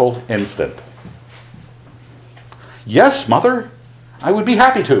 Joyful, instant. Yes, mother. I would be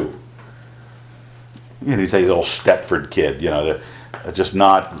happy to. You say little Stepford kid. Just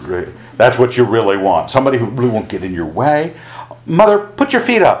not. That's what you really want. Somebody who really won't get in your way. Mother, put your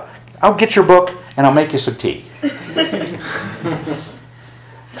feet up. I'll get your book and I'll make you some tea.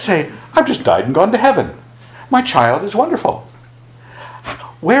 Say, I've just died and gone to heaven. My child is wonderful.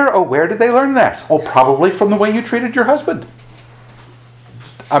 Where did they learn this? Oh, probably from the way you treated your husband.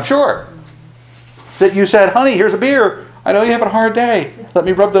 I'm sure. That you said, honey, here's a beer. I know you have a hard day. Let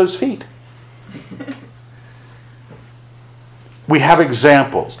me rub those feet. We have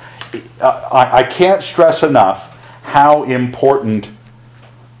examples. I can't stress enough how important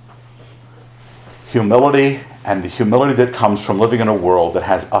humility and the humility that comes from living in a world that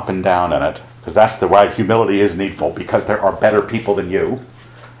has up and down in it, because that's the why humility is needful, because there are better people than you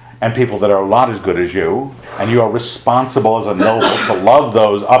and people that are not as good as you, and you are responsible as a noble to love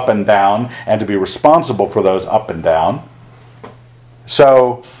those up and down and to be responsible for those up and down.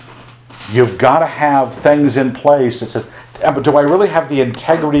 So you've got to have things in place that says, but do I really have the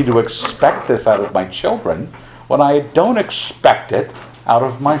integrity to expect this out of my children when I don't expect it out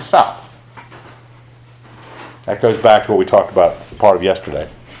of myself? That goes back to what we talked about part of yesterday.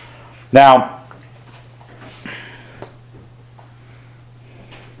 Now,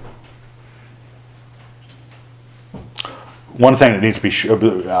 one thing that needs to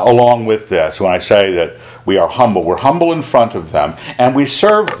be along with this, when I say that we are humble, we're humble in front of them, and we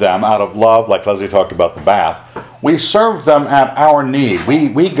serve them out of love, like Leslie talked about the bath. We serve them at our need.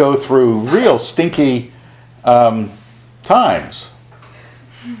 We go through real stinky times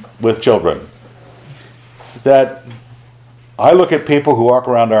with children. That I look at people who walk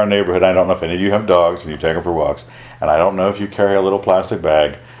around our neighborhood. I don't know if any of you have dogs and you take them for walks, and I don't know if you carry a little plastic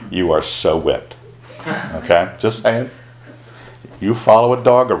bag. You are so whipped. Okay? Just saying. You follow a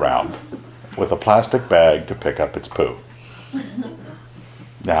dog around with a plastic bag to pick up its poo.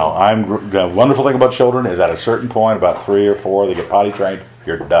 Now, the wonderful thing about children is at a certain point, about 3 or 4, they get potty trained,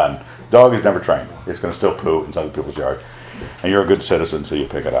 you're done. Dog is never trained. It's going to still poo in other people's yard. And you're a good citizen, so you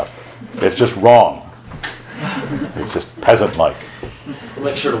pick it up. It's just wrong. It's just peasant-like. We'll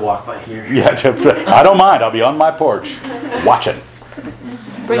make sure to walk by here. Yeah, I don't mind. I'll be on my porch watching.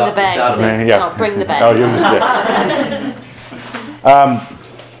 Bring the bag, Without- please. Yeah. No, bring the bag. No,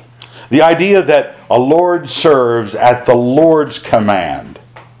 the idea that a Lord serves at the Lord's command.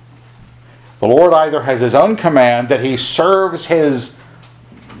 The Lord either has his own command that he serves his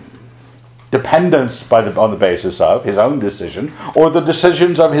dependents on the basis of his own decision, or the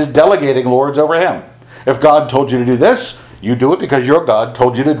decisions of his delegating lords over him. If God told you to do this, you do it because your God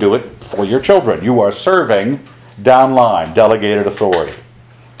told you to do it for your children. You are serving downline, delegated authority.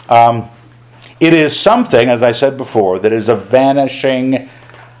 It is something, as I said before, that is a vanishing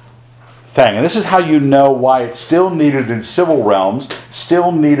thing. And this is how you know why it's still needed in civil realms,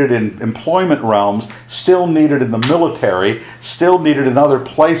 still needed in employment realms, still needed in the military, still needed in other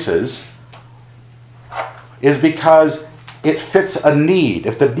places, is because it fits a need.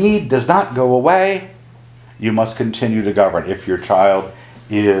 If the need does not go away, you must continue to govern. If your child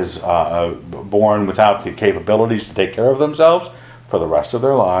is born without the capabilities to take care of themselves, for the rest of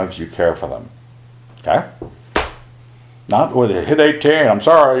their lives, you care for them. Okay? Not when they hit 18, I'm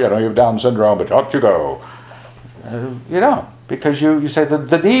sorry, you have Down syndrome, but out you go. Because you say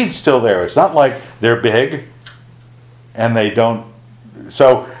the need's still there. It's not like they're big and they don't.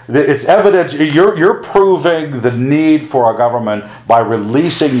 So it's evident you're proving the need for a government by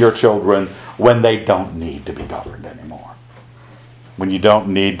releasing your children when they don't need to be governed anymore. When you don't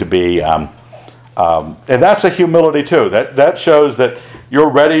need to be, and that's a humility too. That shows that you're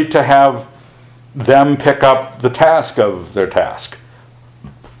ready to have them pick up the task of their task.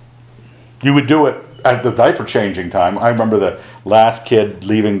 You would do it at the diaper changing time. I remember the last kid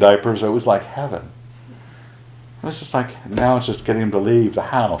leaving diapers. It was like heaven. It was just like, now it's just getting him to leave the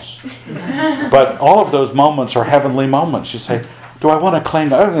house. But all of those moments are heavenly moments. You say, do I want to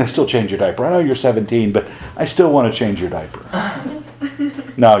cling? I'm going to still change your diaper. I know you're 17, but I still want to change your diaper.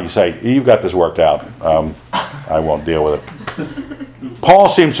 No, you say, you've got this worked out. I won't deal with it. Paul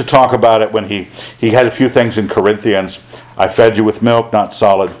seems to talk about it when he had a few things in Corinthians. I fed you with milk, not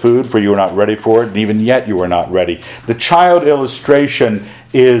solid food, for you were not ready for it, and even yet you were not ready. The child illustration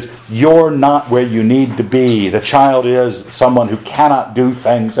is you're not where you need to be. The child is someone who cannot do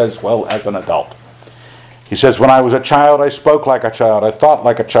things as well as an adult. He says, when I was a child, I spoke like a child, I thought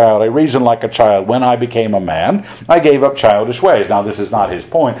like a child, I reasoned like a child. When I became a man, I gave up childish ways. Now, this is not his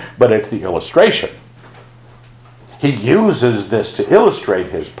point, but it's the illustration. He uses this to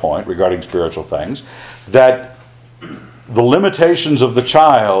illustrate his point regarding spiritual things, that the limitations of the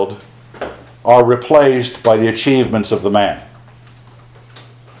child are replaced by the achievements of the man.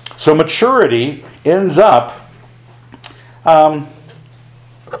 So maturity ends up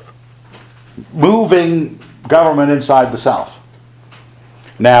moving government inside the self.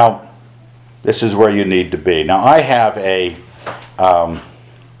 Now, this is where you need to be. Now, I have a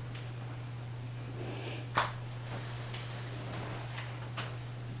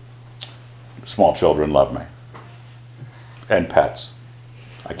small children love me. And pets.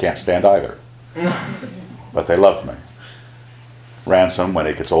 I can't stand either. But they love me. Ransom, when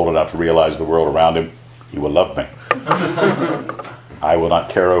he gets old enough to realize the world around him, he will love me. I will not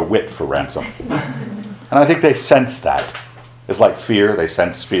care a whit for Ransom. And I think they sense that. It's like fear. They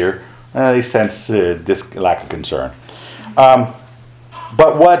sense fear. They sense lack of concern.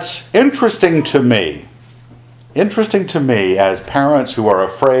 But what's interesting to me as parents who are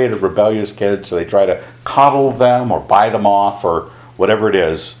afraid of rebellious kids, so they try to coddle them or buy them off or whatever it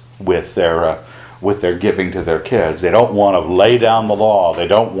is with their giving to their kids. They don't want to lay down the law. They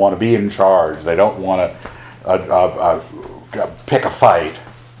don't want to be in charge. They don't want to pick a fight.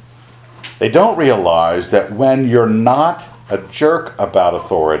 They don't realize that when you're not a jerk about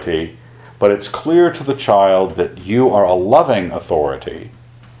authority, but it's clear to the child that you are a loving authority,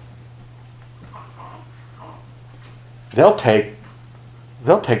 they'll take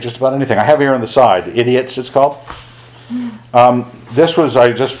just about anything. I have here on the side, Idiots, it's called. This was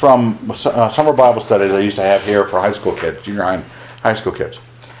just from summer Bible studies I used to have here for high school kids, junior high school kids.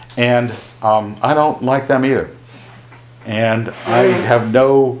 And I don't like them either. And I have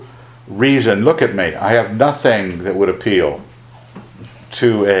no reason, look at me, I have nothing that would appeal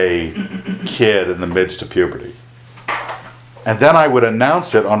to a kid in the midst of puberty. And then I would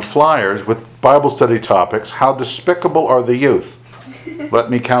announce it on flyers with Bible study topics. How despicable are the youth? Let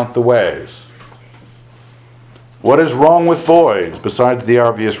me count the ways. What is wrong with boys besides the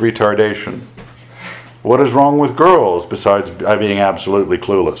obvious retardation? What is wrong with girls besides being absolutely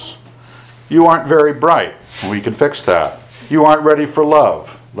clueless? You aren't very bright. We can fix that. You aren't ready for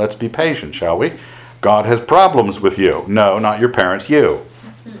love. Let's be patient, shall we? God has problems with you. No, not your parents, you.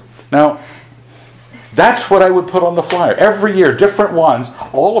 Now, that's what I would put on the flyer. Every year, different ones,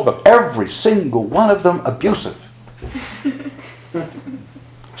 all of them, every single one of them abusive.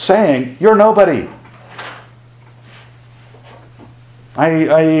 Saying, you're nobody.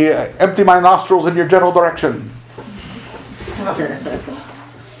 I empty my nostrils in your general direction.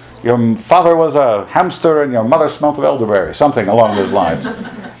 Your father was a hamster and your mother smelt of elderberry. Something along those lines.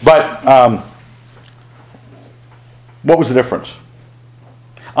 But what was the difference?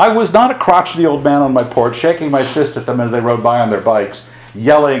 I was not a crotchety old man on my porch shaking my fist at them as they rode by on their bikes,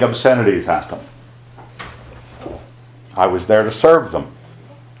 yelling obscenities at them. I was there to serve them.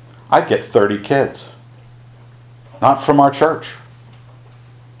 I'd get 30 kids. Not from our church.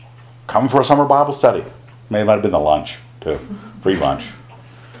 Come for a summer Bible study. Maybe it might have been the lunch, too. Free lunch.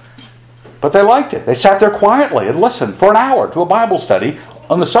 But they liked it. They sat there quietly and listened for an hour to a Bible study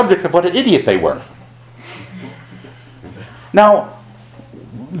on the subject of what an idiot they were. Now,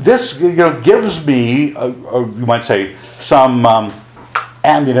 this gives me, you might say, some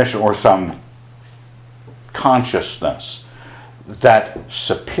ammunition or some consciousness that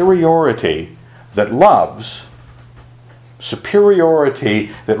superiority that loves,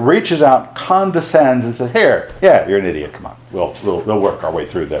 superiority that reaches out, condescends, and says, "Here, yeah, you're an idiot. Come on, we'll work our way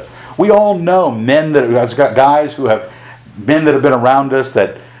through this." We all know men guys who have men that have been around us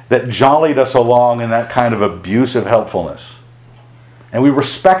that jollied us along in that kind of abusive helpfulness. And we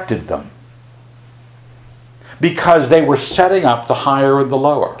respected them because they were setting up the higher and the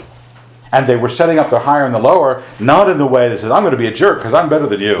lower. And they were setting up the higher and the lower not in the way that says, I'm going to be a jerk because I'm better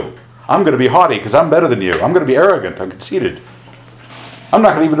than you. I'm going to be haughty because I'm better than you. I'm going to be arrogant. I'm conceited. I'm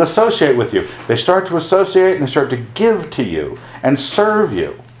not going to even associate with you. They start to associate and they start to give to you and serve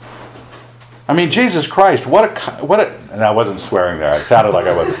you. I mean, Jesus Christ, what a and I wasn't swearing there. It sounded like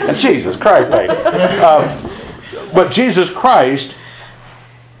I was. And Jesus Christ, but Jesus Christ,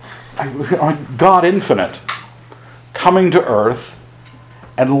 God infinite, coming to earth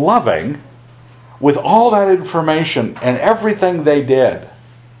and loving with all that information and everything they did.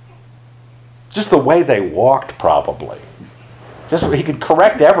 Just the way they walked, probably. Just he could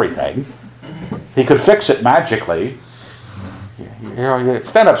correct everything. He could fix it magically.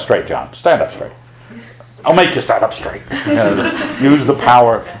 Stand up straight, John. Stand up straight. I'll make you stand up straight. Use the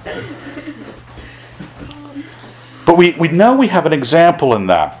power. But we know we have an example in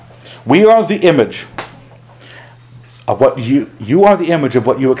that. We are the image of what you are the image of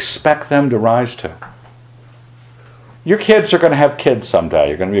what you expect them to rise to. Your kids are going to have kids someday.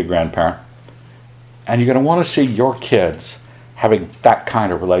 You're going to be a grandparent. And you're going to want to see your kids having that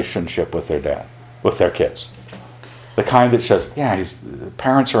kind of relationship with their dad, with their kids. The kind that says, yeah, the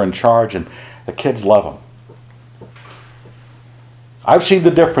parents are in charge and the kids love him. I've seen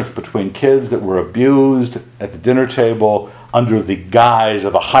the difference between kids that were abused at the dinner table under the guise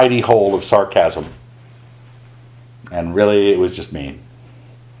of a hidey hole of sarcasm. And really, it was just mean.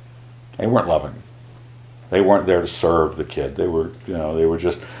 They weren't loving. They weren't there to serve the kid. They were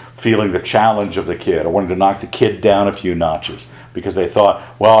just feeling the challenge of the kid. I wanted to knock the kid down a few notches because they thought,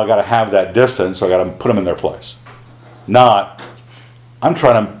 well, I got to have that distance, so I got to put them in their place. Not, I'm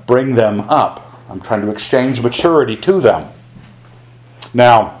trying to bring them up. I'm trying to exchange maturity to them.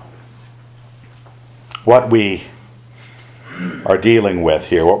 Now, what we are dealing with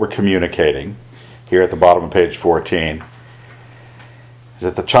here, what we're communicating here at the bottom of page 14, is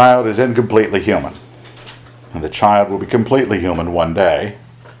that the child is incompletely human. And the child will be completely human one day.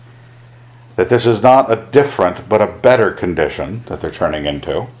 That this is not a different but a better condition that they're turning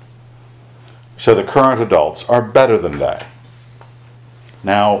into. So the current adults are better than they.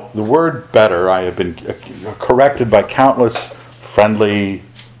 Now, the word better, I have been corrected by countless friendly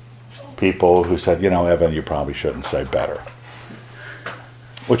people who said, Evan, you probably shouldn't say better.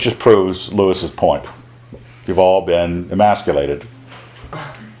 Which just proves Lewis's point. You've all been emasculated.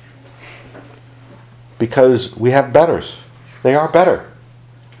 Because we have betters. They are better.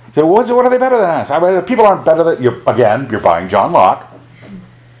 So what are they better than us? I mean, people aren't better than you're buying John Locke.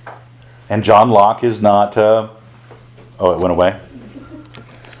 And John Locke is not it went away.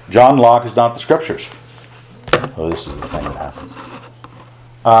 John Locke is not the scriptures. Oh, this is the thing that happens.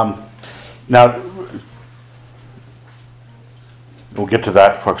 Now, we'll get to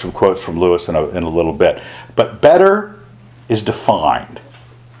that for some quotes from Lewis in a little bit. But better is defined,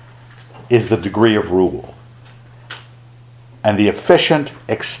 is the degree of rule, and the efficient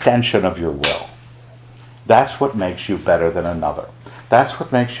extension of your will. That's what makes you better than another. That's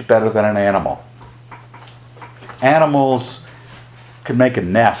what makes you better than an animal. Animals can make a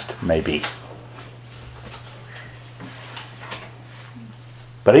nest, maybe.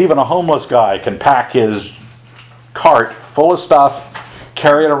 But even a homeless guy can pack his cart full of stuff,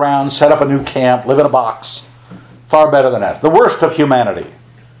 carry it around, set up a new camp, live in a box. Far better than us. The worst of humanity.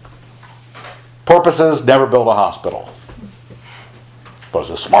 Porpoises never build a hospital. But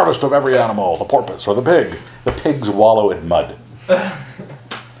the smartest of every animal, the porpoise or the pig. The pigs wallow in mud.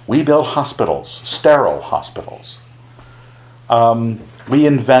 We build hospitals, sterile hospitals. We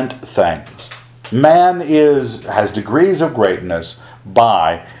invent things. Man has degrees of greatness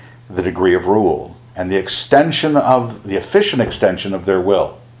by the degree of rule and the efficient extension of their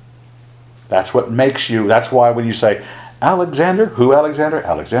will. That's what makes you, that's why when you say, Alexander, who Alexander?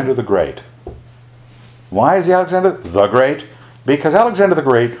 Alexander the Great. Why is he Alexander the Great? Because Alexander the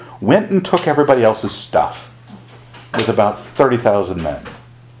Great went and took everybody else's stuff with about 30,000 men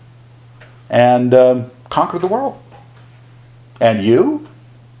and conquered the world. And you?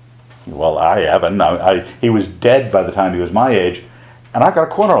 Well, I haven't. He was dead by the time he was my age, and I've got a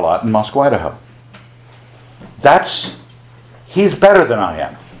corner lot in Moscow, Idaho. He's better than I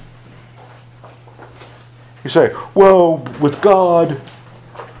am. You say, well, with God,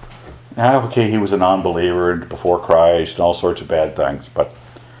 okay, he was a non-believer before Christ and all sorts of bad things, but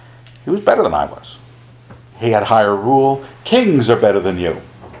he was better than I was. He had higher rule. Kings are better than you.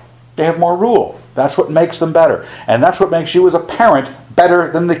 They have more rule. That's what makes them better. And that's what makes you as a parent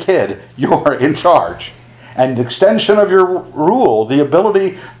better than the kid. You're in charge. And the extension of your rule, the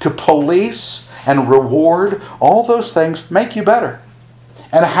ability to police and reward, all those things make you better.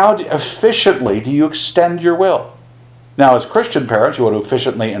 And how efficiently do you extend your will? Now, as Christian parents, you want to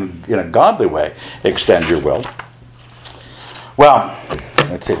efficiently and in a godly way extend your will. Well,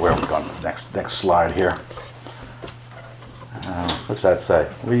 let's see where we're going with the next slide here. What's that say?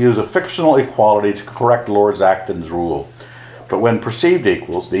 We use a fictional equality to correct Lord Acton's rule. But when perceived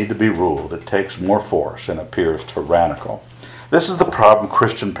equals need to be ruled, it takes more force and appears tyrannical. This is the problem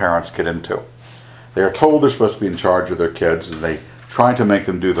Christian parents get into. They are told they're supposed to be in charge of their kids, and they try to make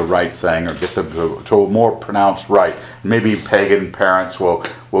them do the right thing or get them to a more pronounced right. Maybe pagan parents will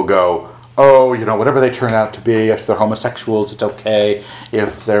go, oh, whatever they turn out to be, if they're homosexuals, it's okay.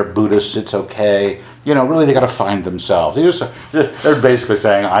 If they're Buddhists, it's okay. Really they got to find themselves. They're basically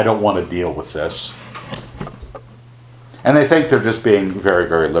saying, I don't want to deal with this. And they think they're just being very,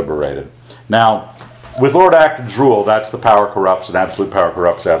 very liberated. Now, with Lord Acton's rule, that's the power corrupts and absolute power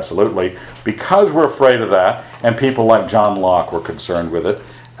corrupts absolutely. Because we're afraid of that, and people like John Locke were concerned with it,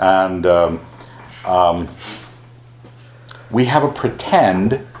 and we have a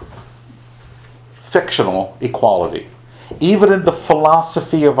pretend fictional equality. Even in the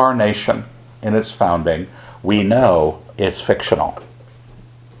philosophy of our nation, in its founding, we know it's fictional.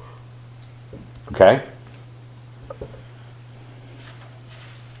 Okay?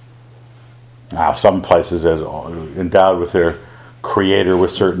 Now, some places are endowed with their creator with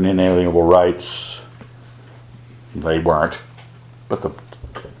certain inalienable rights. They weren't. But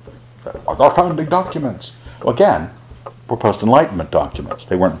our founding documents. Well, again, were post-Enlightenment documents.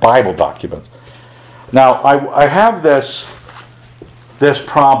 They weren't Bible documents. Now, I have this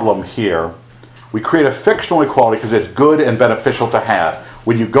problem here. We create a fictional equality because it's good and beneficial to have.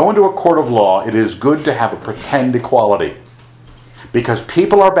 When you go into a court of law, it is good to have a pretend equality. Because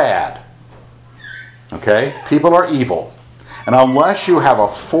people are bad. Okay? People are evil. And unless you have a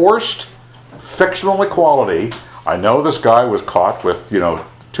forced fictional equality, I know this guy was caught with,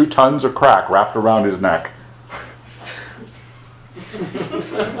 2 tons of crack wrapped around his neck.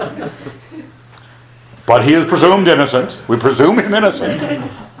 But he is presumed innocent. We presume him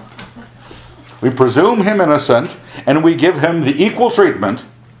innocent. We presume him innocent, and we give him the equal treatment,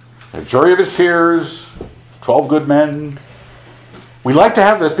 the jury of his peers, 12 good men. We like to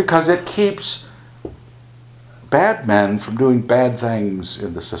have this because it keeps bad men from doing bad things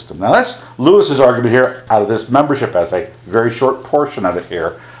in the system. Now that's Lewis's argument here out of this membership essay. Very short portion of it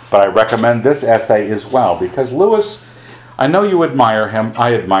here, but I recommend this essay as well because Lewis, I know you admire him.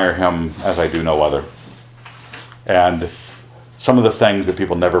 I admire him as I do no other. And some of the things that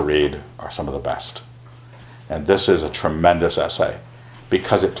people never read are some of the best. And this is a tremendous essay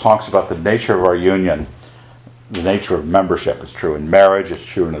because it talks about the nature of our union, the nature of membership. It's true in marriage, it's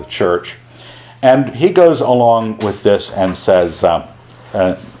true in the church. And he goes along with this and says,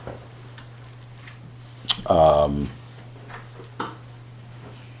 in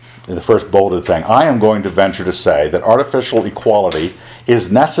the first bolded thing, I am going to venture to say that artificial equality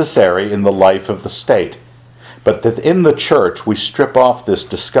is necessary in the life of the state, but that in the church we strip off this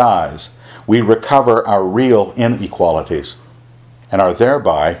disguise, we recover our real inequalities, and are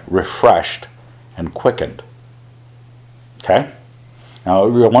thereby refreshed and quickened. Okay? Now,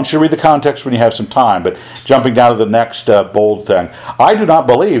 I want you to read the context when you have some time, but jumping down to the next bold thing. I do not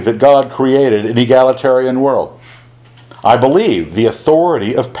believe that God created an egalitarian world. I believe the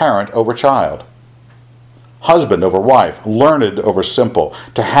authority of parent over child, husband over wife, learned over simple,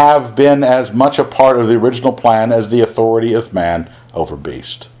 to have been as much a part of the original plan as the authority of man over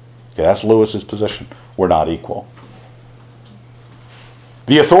beast. Okay, that's Lewis's position. We're not equal.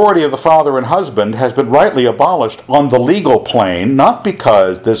 The authority of the father and husband has been rightly abolished on the legal plane, not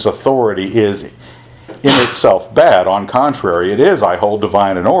because this authority is in itself bad. On contrary, it is, I hold,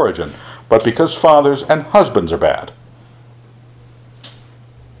 divine in origin, but because fathers and husbands are bad.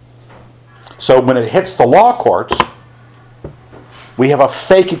 So when it hits the law courts, we have a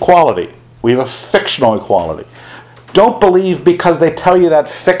fake equality. We have a fictional equality. Don't believe because they tell you that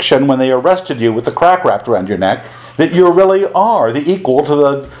fiction when they arrested you with the crack wrapped around your neck that you really are the equal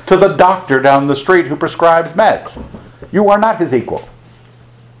to the doctor down the street who prescribes meds. You are not his equal.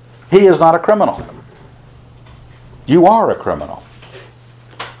 He is not a criminal. You are a criminal.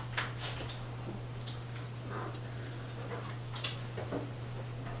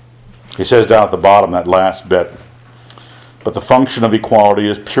 He says down at the bottom, that last bit, but the function of equality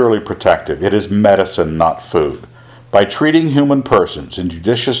is purely protective. It is medicine, not food. By treating human persons in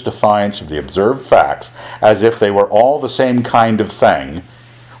judicious defiance of the observed facts as if they were all the same kind of thing,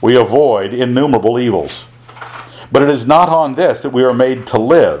 we avoid innumerable evils. But it is not on this that we are made to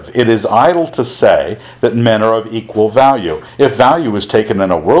live. It is idle to say that men are of equal value. If value is taken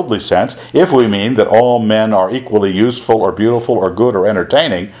in a worldly sense, if we mean that all men are equally useful or beautiful or good or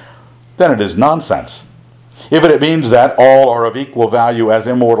entertaining, then it is nonsense. If it means that all are of equal value as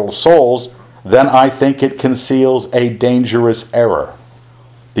immortal souls, then I think it conceals a dangerous error.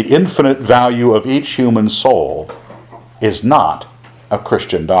 The infinite value of each human soul is not a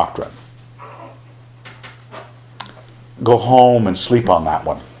Christian doctrine. Go home and sleep on that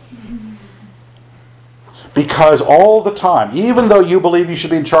one. Because all the time, even though you believe you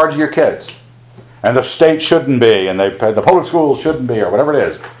should be in charge of your kids, and the state shouldn't be, and the public schools shouldn't be, or whatever it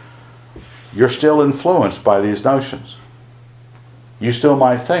is, you're still influenced by these notions. You still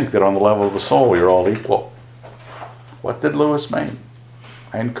might think that on the level of the soul you're all equal. What did Lewis mean?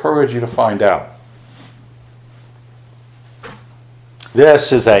 I encourage you to find out.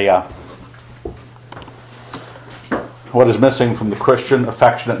 This is what is missing from the Christian,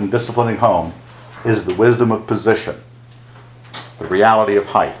 affectionate, and disciplining home is the wisdom of position, the reality of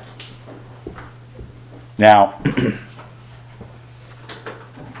height. Now,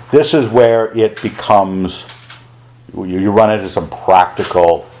 this is where it becomes, you run into some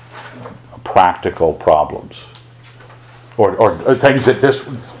practical problems. Or things that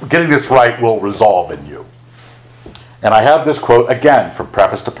getting this right will resolve in you. And I have this quote, again, from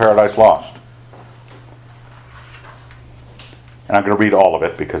Preface to Paradise Lost. And I'm going to read all of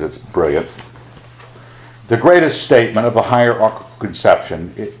it because it's brilliant. The greatest statement of the hierarchical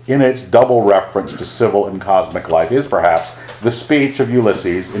conception, in its double reference to civil and cosmic life, is perhaps the speech of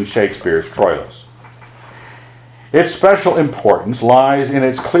Ulysses in Shakespeare's Troilus. Its special importance lies in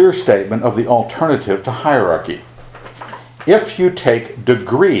its clear statement of the alternative to hierarchy. If you take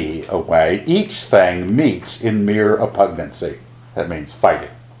degree away, each thing meets in mere oppugnancy. That means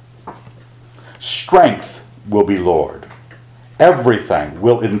fighting. Strength will be lord. Everything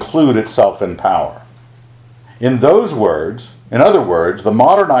will include itself in power. In other words, the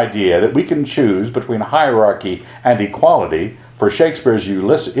modern idea that we can choose between hierarchy and equality for Shakespeare's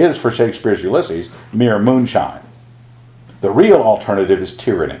Ulysses mere moonshine. The real alternative is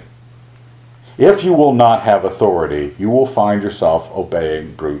tyranny. If you will not have authority, you will find yourself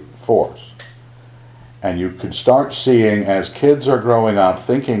obeying brute force. And you can start seeing, as kids are growing up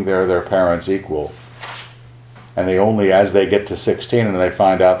thinking they're their parents' equal, and they only, as they get to 16 and they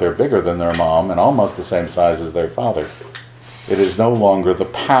find out they're bigger than their mom and almost the same size as their father, it is no longer the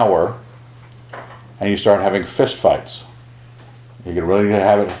power, and you start having fist fights. You can really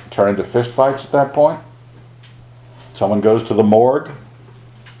have it turn into fist fights at that point. Someone goes to the morgue.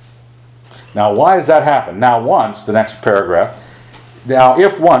 Now, why does that happen? Now, once, the next paragraph,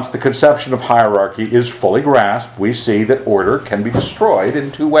 if once the conception of hierarchy is fully grasped, we see that order can be destroyed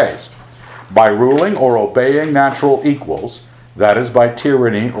in two ways. By ruling or obeying natural equals, that is, by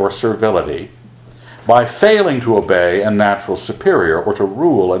tyranny or servility. By failing to obey a natural superior or to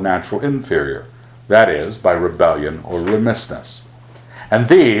rule a natural inferior, that is, by rebellion or remissness. And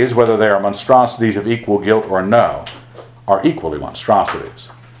these, whether they are monstrosities of equal guilt or no, are equally monstrosities.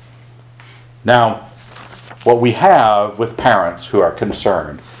 Now, what we have with parents who are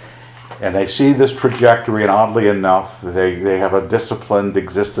concerned And they see this trajectory, and oddly enough, they have a disciplined,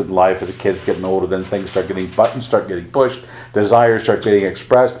 existent life. As the kids getting older, then buttons start getting pushed, desires start getting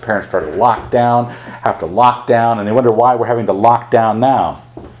expressed, the parents start to lock down, have to lock down, and they wonder why we're having to lock down now.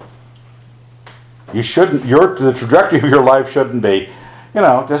 You shouldn't, the trajectory of your life shouldn't be,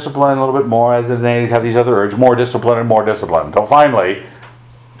 discipline a little bit more, as then they have these other urges, more discipline, until finally,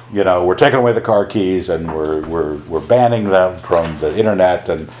 we're taking away the car keys, and we're banning them from the internet,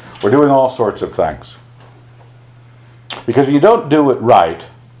 and we're doing all sorts of things. Because if you don't do it right,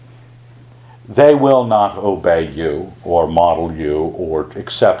 they will not obey you or model you or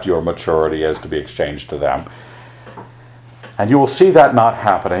accept your maturity as to be exchanged to them. And you will see that not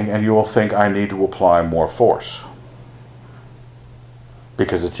happening, and you will think, I need to apply more force.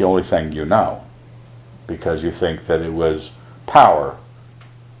 Because it's the only thing you know. Because you think that it was power.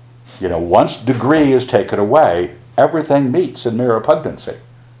 Once degree is taken away, everything meets in mere repugnancy.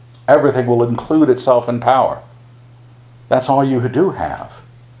 Everything will include itself in power. That's all you do have.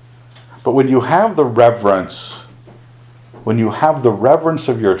 But when you have the reverence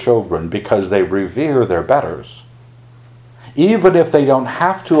of your children because they revere their betters, even if they don't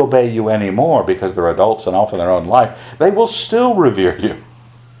have to obey you anymore because they're adults and off in their own life, they will still revere you.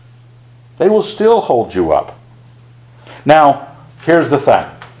 They will still hold you up. Now, here's the thing.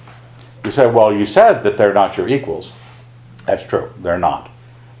 You say, well, you said that they're not your equals. That's true. They're not.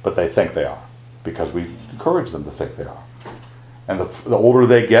 But they think they are, because we encourage them to think they are. And the older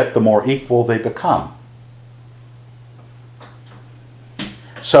they get, the more equal they become.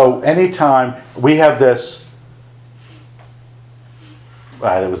 So anytime we have this,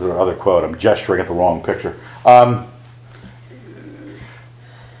 that was the other quote, I'm gesturing at the wrong picture. I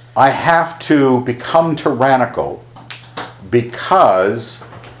have to become tyrannical because,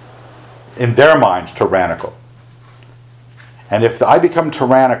 in their minds, tyrannical. And if I become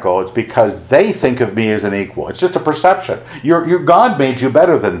tyrannical, it's because they think of me as an equal. It's just a perception. Your God made you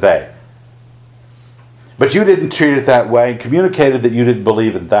better than they. But you didn't treat it that way and communicated that you didn't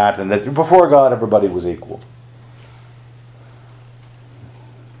believe in that and that before God everybody was equal.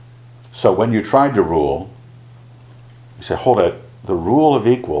 So when you tried to rule, you say, hold it, the rule of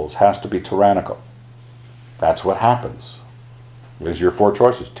equals has to be tyrannical. That's what happens. There's your four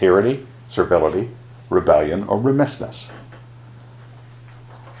choices: tyranny, servility, rebellion, or remissness.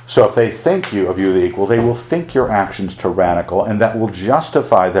 So if they think of you the equal, they will think your actions tyrannical, and that will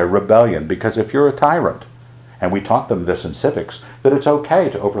justify their rebellion. Because if you're a tyrant, and we taught them this in civics, that it's okay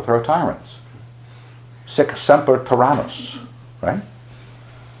to overthrow tyrants. Sic semper tyrannos, right?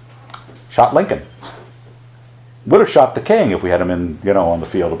 Shot Lincoln. Would have shot the king if we had him on the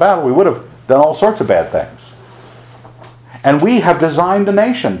field of battle. We would have done all sorts of bad things. And we have designed a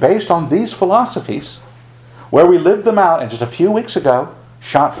nation based on these philosophies, where we lived them out, and just a few weeks ago,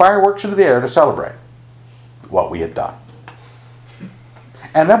 shot fireworks into the air to celebrate what we had done.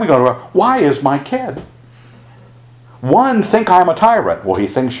 And then we go to, why is my kid? One, think I'm a tyrant. Well, he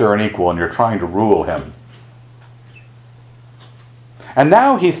thinks you're an equal and you're trying to rule him. And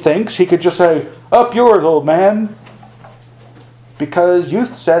now he thinks he could just say, up yours, old man. Because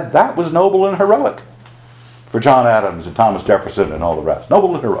youth said that was noble and heroic. For John Adams and Thomas Jefferson and all the rest.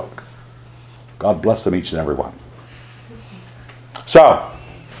 Noble and heroic. God bless them each and every one. So,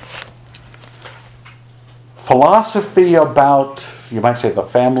 philosophy about, you might say, the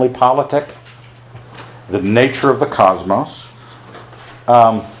family politic, the nature of the cosmos,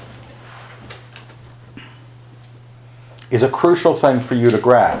 is a crucial thing for you to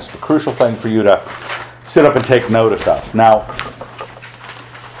grasp, a crucial thing for you to sit up and take notice of. Now,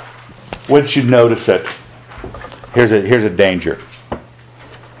 once you notice it, here's a danger.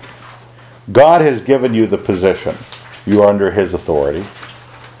 God has given you the position. You are under His authority.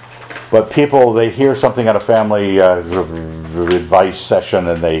 But people, they hear something at a family advice session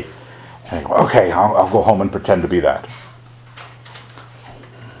and they go, okay, I'll go home and pretend to be that.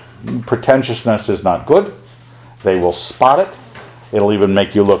 Pretentiousness is not good. They will spot it. It'll even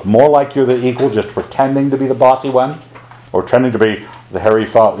make you look more like you're the equal, just pretending to be the bossy one, or pretending to be the hairy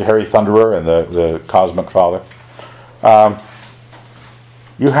thunderer and the cosmic father.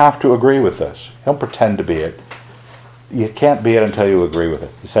 You have to agree with this. Don't pretend to be it. You can't be it until you agree with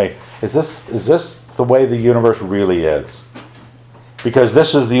it. You say, is this the way the universe really is? Because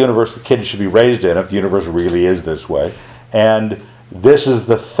this is the universe the kids should be raised in, if the universe really is this way. And this is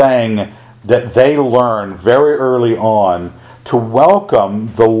the thing that they learn very early on, to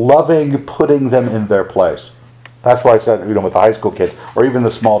welcome the loving putting them in their place. That's why I said, with the high school kids, or even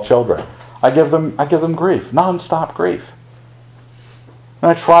the small children, I give them grief, non-stop grief. And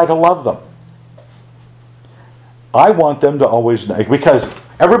I try to love them. I want them to always know, because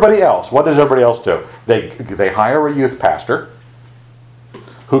everybody else, what does everybody else do? They hire a youth pastor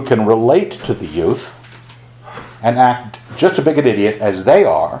who can relate to the youth and act just as big an idiot as they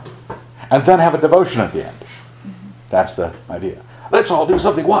are, and then have a devotion at the end. That's the idea. Let's all do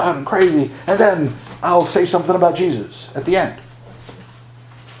something wild and crazy, and then I'll say something about Jesus at the end.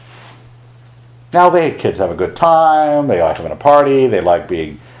 Now, kids have a good time, they like having a party, they like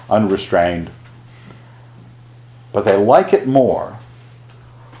being unrestrained. But they like it more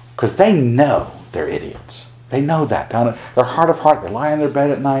because they know they're idiots. They know that down at their heart of heart. They lie in their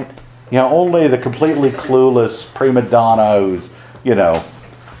bed at night. Only the completely clueless prima donna who's,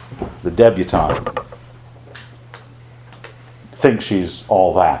 the debutante thinks she's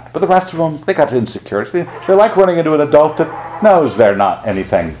all that. But the rest of them, they got insecurity. They're like running into an adult that knows they're not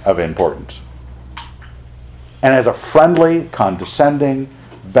anything of importance. And as a friendly, condescending,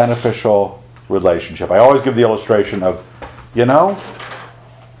 beneficial relationship. I always give the illustration of,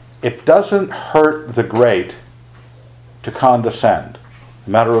 it doesn't hurt the great to condescend.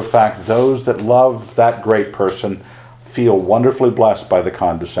 Matter of fact, those that love that great person feel wonderfully blessed by the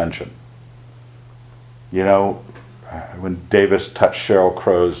condescension. When Davis touched Sheryl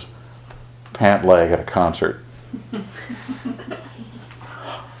Crow's pant leg at a concert.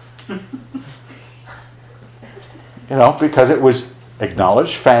 Because it was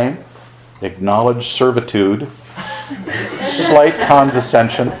acknowledged fame, acknowledged servitude, slight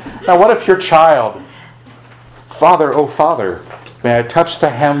condescension. Now, what if your child, Father, oh Father, may I touch the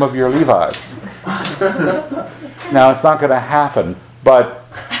hem of your Levi's? Now, it's not going to happen, but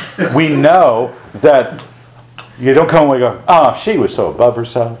we know that you don't come away and go, she was so above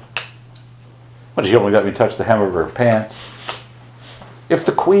herself. But she only let me touch the hem of her pants. If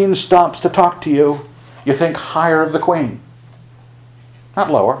the queen stops to talk to you, you think higher of the queen, not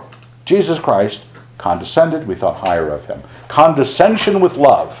lower. Jesus Christ condescended, we thought higher of him. Condescension with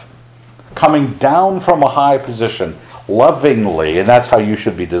love, coming down from a high position, lovingly, and that's how you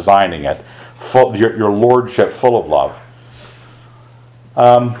should be designing it, your lordship full of love,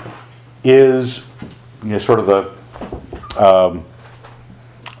 is sort of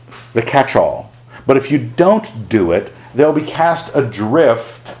the catch-all. But if you don't do it, they'll be cast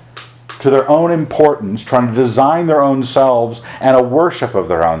adrift to their own importance, trying to design their own selves and a worship of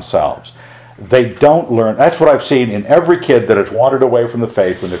their own selves. They don't learn. That's what I've seen in every kid that has wandered away from the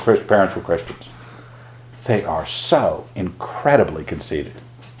faith when their parents were Christians. They are so incredibly conceited.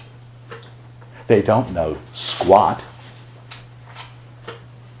 They don't know squat.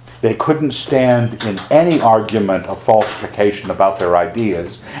 They couldn't stand in any argument of falsification about their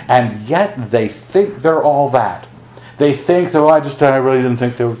ideas, and yet they think they're all that. They think that, I really didn't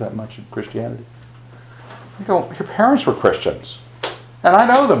think there was that much in Christianity. You go, your parents were Christians. And I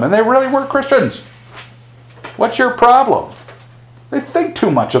know them, and they really were Christians. What's your problem? They think too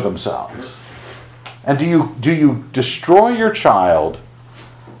much of themselves. And do you destroy your child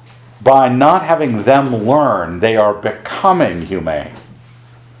by not having them learn they are becoming humane?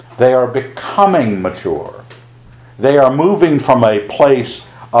 They are becoming mature. They are moving from a place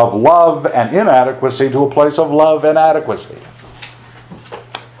of love and inadequacy to a place of love and adequacy.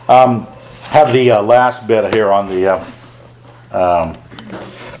 Have the last bit here on the...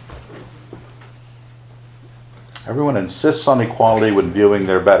 everyone insists on equality when viewing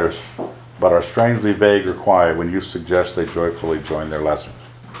their betters, but are strangely vague or quiet when you suggest they joyfully join their lessers.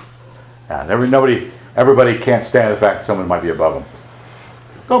 And everybody can't stand the fact that someone might be above them.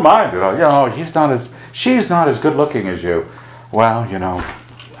 Don't mind, she's not as good looking as you. Well,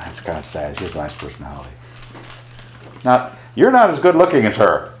 that's kind of sad. She has a nice personality. Now, you're not as good looking as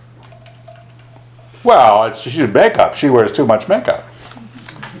her. Well, she's makeup. She wears too much makeup.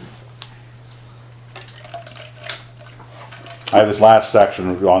 I have this last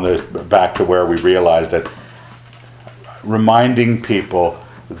section on the back to where we realized that reminding people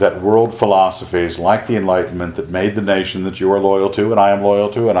that world philosophies like the Enlightenment that made the nation that you are loyal to and I am loyal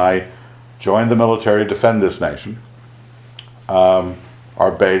to and I joined the military to defend this nation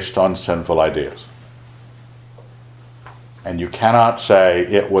are based on sinful ideas. And you cannot say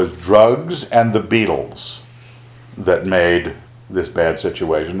it was drugs and the Beatles that made this bad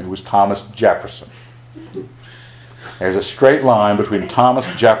situation. It was Thomas Jefferson. There's a straight line between Thomas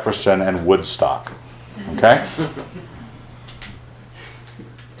Jefferson and Woodstock. Okay?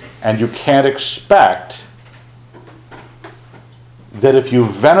 And you can't expect that if you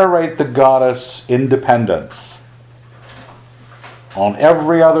venerate the goddess Independence on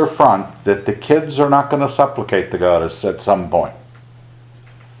every other front, that the kids are not going to supplicate the goddess at some point.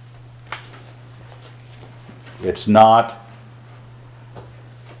 It's not,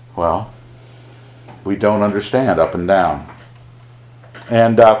 well, we don't understand up and down.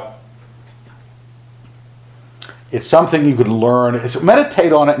 And it's something you can learn.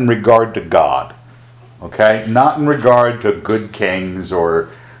 Meditate on it in regard to God, okay? Not in regard to good kings or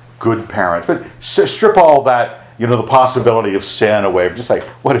good parents. But strip all that, the possibility of sin away. Just say,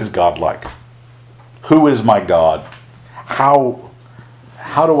 what is God like? Who is my God? How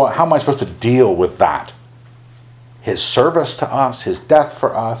am I supposed to deal with that? His service to us, his death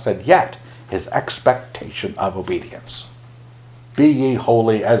for us, and yet his expectation of obedience. Be ye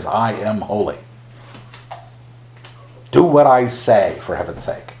holy as I am holy. Do what I say, for heaven's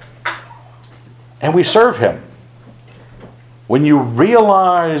sake. And we serve him. When you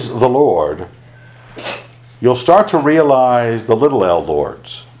realize the Lord, you'll start to realize the little L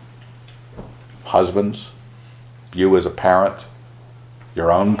lords. Husbands, you as a parent, your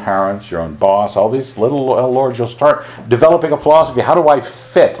own parents, your own boss, all these little L lords. You'll start developing a philosophy. How do I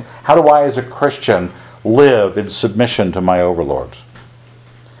fit? How do I as a Christian live in submission to my overlords?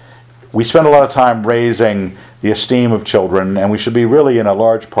 We spend a lot of time raising the esteem of children, and we should be really, in a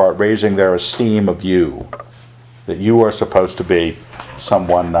large part, raising their esteem of you. That you are supposed to be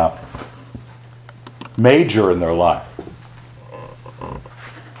someone major in their life.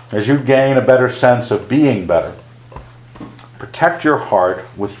 As you gain a better sense of being better, protect your heart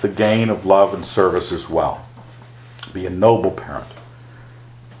with the gain of love and service as well. Be a noble parent.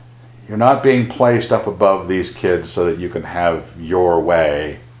 You're not being placed up above these kids so that you can have your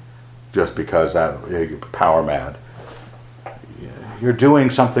way just because you're power mad. You're doing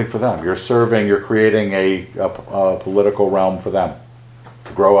something for them. You're serving, you're creating a political realm for them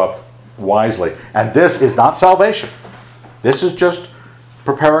to grow up wisely. And this is not salvation. This is just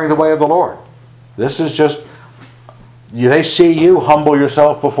preparing the way of the Lord. This is just, they see you humble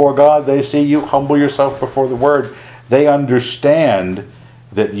yourself before God. They see you humble yourself before the Word. They understand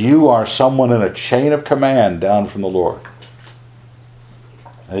that you are someone in a chain of command down from the Lord.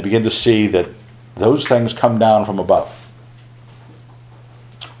 And they begin to see that those things come down from above.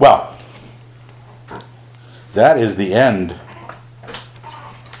 Well, that is the end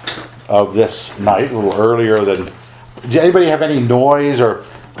of this night, a little earlier than... Does anybody have any noise or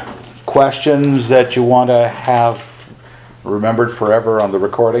questions that you want to have remembered forever on the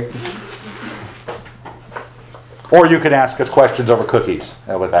recording? Or you can ask us questions over cookies.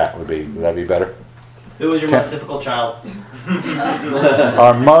 How about that? Would that be better? Who was your most difficult child?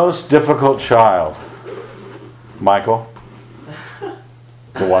 Our most difficult child. Michael?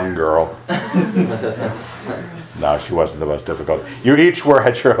 The one girl. No, she wasn't the most difficult. You each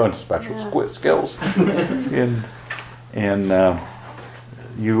had your own special skills.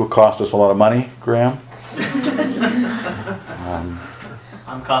 You cost us a lot of money, Graham.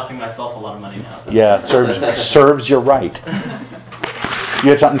 I'm costing myself a lot of money now. Yeah, serves you right. You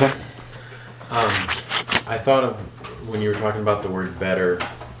had something, Tim? I thought of when you were talking about the word better,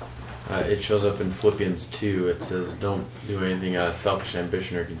 it shows up in Philippians 2. It says, don't do anything out of selfish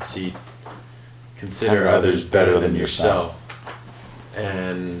ambition or conceit. Consider others better than yourself.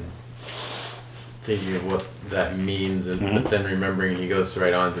 And thinking of what that means, but then remembering he goes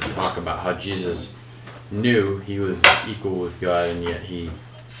right on to talk about how Jesus knew he was equal with God, and yet he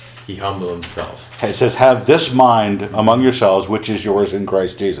humbled himself. It says, have this mind among yourselves, which is yours in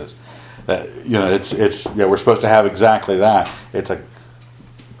Christ Jesus. We're supposed to have exactly that. It's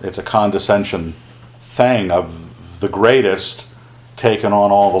a condescension thing of the greatest taking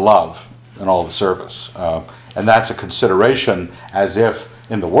on all the love and all the service. And that's a consideration, as if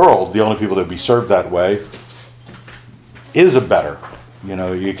in the world, the only people that be served that way is a better.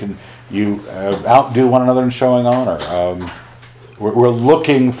 You outdo one another in showing honor. We're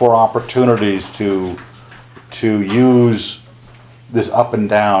looking for opportunities to use this up and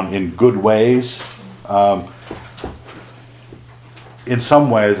down in good ways. In some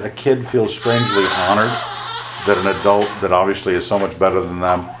ways, a kid feels strangely honored that an adult that obviously is so much better than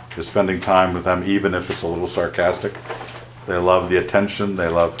them is spending time with them, even if it's a little sarcastic. They love the attention. They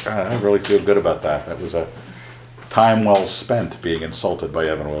love, God, I really feel good about that. That was a time well spent being insulted by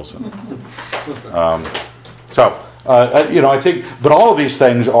Evan Wilson. I think, but all of these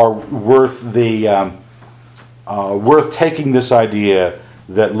things are worth worth taking this idea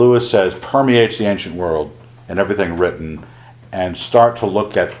that Lewis says permeates the ancient world and everything written, and start to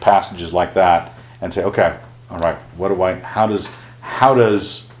look at passages like that and say, okay, all right, how does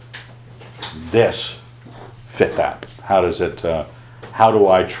this fit that? How do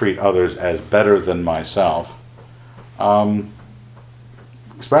I treat others as better than myself?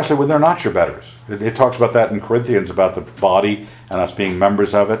 Especially when they're not your betters. It talks about that in Corinthians, about the body and us being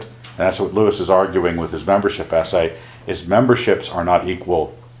members of it. And that's what Lewis is arguing with his membership essay, is memberships are not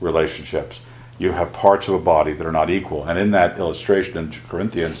equal relationships. You have parts of a body that are not equal. And in that illustration in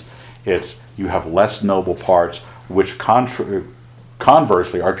Corinthians, it's you have less noble parts, which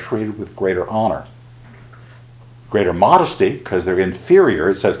conversely are treated with greater honor. Greater modesty, because they're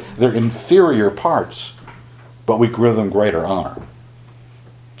inferior. It says they're inferior parts, but we give them greater honor.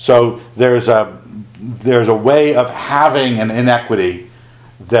 So there's a way of having an inequity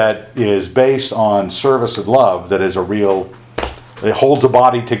that is based on service and love that is a real, it holds a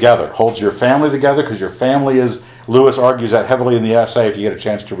body together, holds your family together, because your family is, Lewis argues that heavily in the essay, if you get a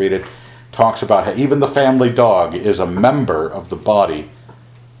chance to read it, talks about how even the family dog is a member of the body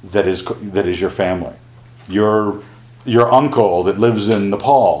that is your family. Your uncle that lives in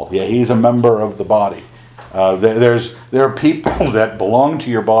Nepal, yeah, he's a member of the body. There are people that belong to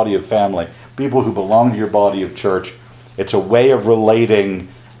your body of family, people who belong to your body of church. It's a way of relating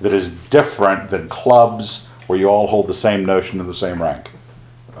that is different than clubs where you all hold the same notion in the same rank,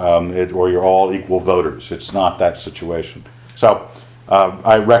 or you're all equal voters. It's not that situation. So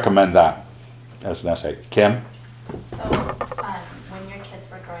I recommend that as an essay. Kim? So when your kids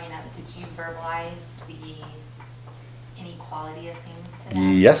were growing up, did you verbalize the inequality of things to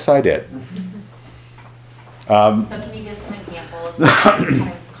them? Yes, I did. So can you give some examples of kind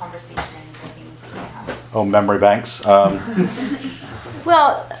of conversations or things that you have? Oh, memory banks.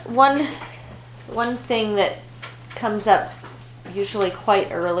 Well, one thing that comes up usually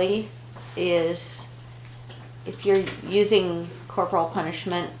quite early is if you're using corporal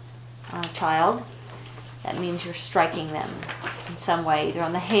punishment on a child, that means you're striking them in some way, either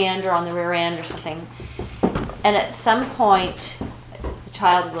on the hand or on the rear end or something. And at some point, the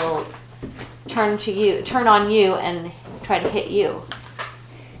child will turn on you and try to hit you.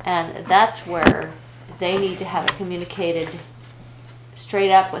 And that's where they need to have it communicated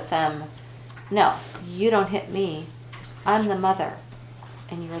straight up with them. No, you don't hit me. I'm the mother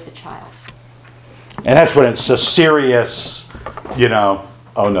and you're the child. And that's when it's a serious,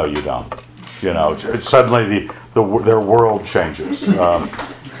 oh no, you don't. Suddenly their world changes.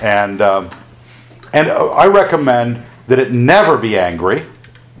 And I recommend that it never be angry.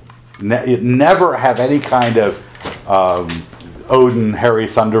 It never have any kind of Odin, Harry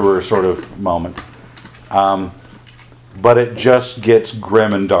Thunderer sort of moment. But it just gets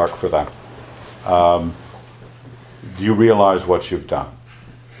grim and dark for them. Do you realize what you've done?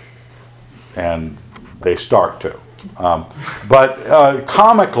 And they start to. But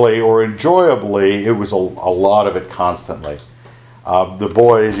comically or enjoyably, it was a lot of it constantly. The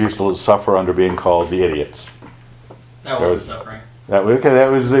boys used to suffer under being called the idiots. That was the suffering. There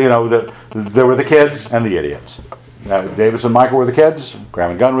were the kids and the idiots. Davis and Michael were the kids,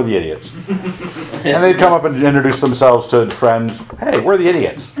 Graham and Gunn were the idiots. And they'd come up and introduce themselves to friends. Hey, we're the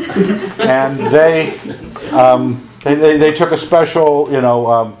idiots. And they took a special,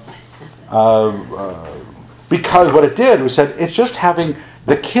 because what it did was said it's just having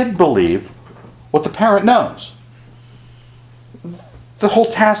the kid believe what the parent knows. The whole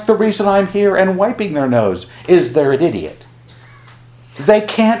task, the reason I'm here and wiping their nose is they're an idiot. They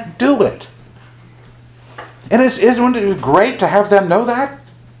can't do it. And isn't it great to have them know that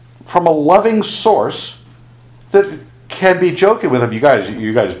from a loving source that can be joking with them? You guys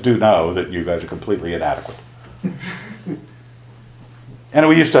do know that you guys are completely inadequate. And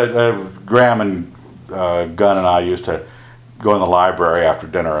we used to, Graham and Gunn and I used to go in the library after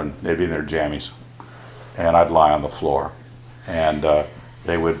dinner, and they'd be in their jammies, and I'd lie on the floor, and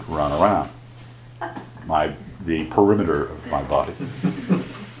they would run around the perimeter of my body,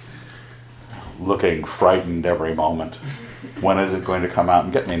 looking frightened every moment. When is it going to come out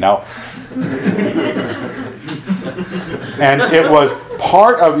and get me? Now, and it was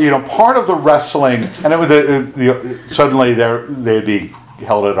part of the wrestling, and it was suddenly they'd be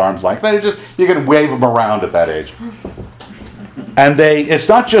held at arm's length. You can wave them around at that age. And it's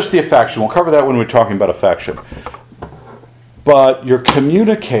not just the affection. We'll cover that when we're talking about affection. But you're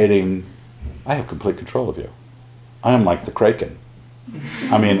communicating, I have complete control of you. I am like the Kraken.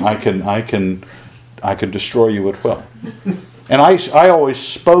 I mean, I can destroy you at will. And I always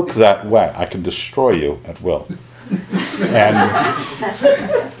spoke that way. I can destroy you at will.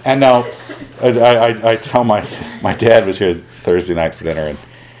 And now I tell my dad was here Thursday night for dinner, and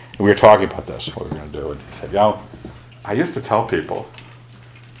we were talking about this, what we were going to do, and he said, I used to tell people,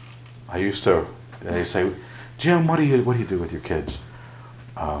 they say, Jim, what do you do with your kids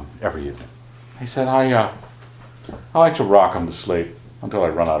every evening? He said, I like to rock them to sleep until I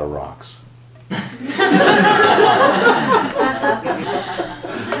run out of rocks.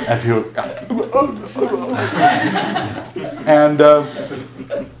 And people, and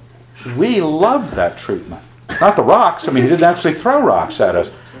we loved that treatment. Not the rocks. I mean, he didn't actually throw rocks at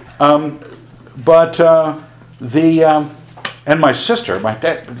us. but and my sister, my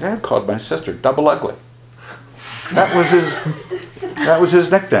dad called my sister Double Ugly. That was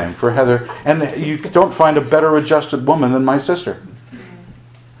his nickname for Heather. And you don't find a better adjusted woman than my sister,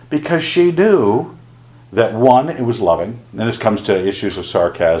 because she knew that, one, it was loving, and this comes to issues of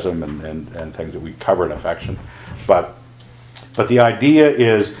sarcasm and things that we cover in affection, but the idea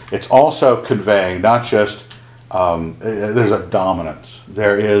is it's also conveying not just there's a dominance,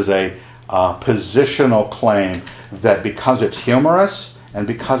 there is a positional claim that because it's humorous and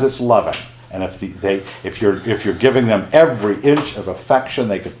because it's loving, and if you're giving them every inch of affection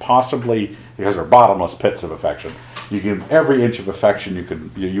they could possibly, because they're bottomless pits of affection, you give them every inch of affection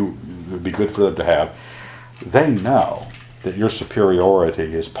you would be good for them to have. They know that your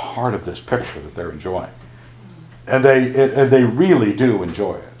superiority is part of this picture that they're enjoying, and they really do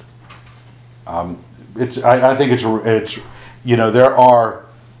enjoy it. I think it's there are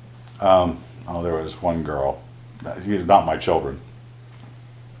there was one girl, not my children.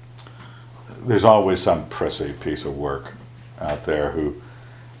 There's always some prissy piece of work out there who,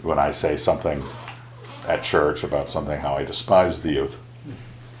 when I say something at church about something, how I despise the youth,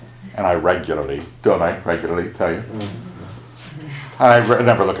 and I regularly tell you, I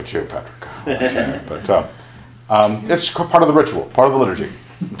never look at you, Patrick, but it's part of the ritual, part of the liturgy.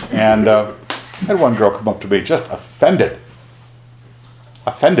 And I had one girl come up to me just offended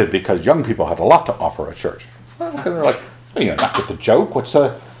because young people had a lot to offer at church. And they're like, not get the joke. What's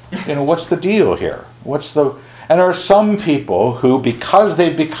the deal here? And there are some people who, because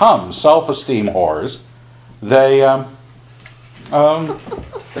they've become self-esteem whores, they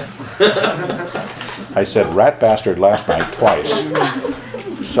I said rat bastard last night twice.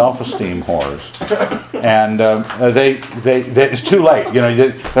 Self-esteem whores, and they it's too late.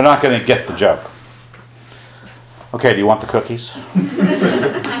 They're not going to get the joke. Okay, do you want the cookies?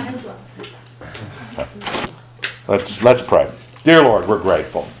 Let's pray. Dear Lord, we're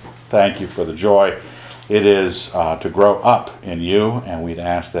grateful. Thank you for the joy it is to grow up in you, and we'd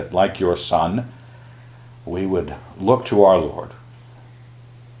ask that, like your Son, we would look to our Lord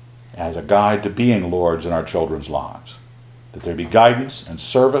as a guide to being lords in our children's lives. That there be guidance and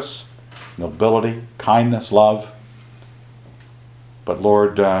service, nobility, kindness, love. But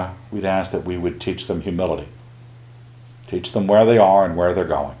Lord, we'd ask that we would teach them humility. Teach them where they are and where they're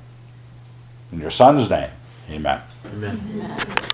going. In your Son's name, amen. Amen.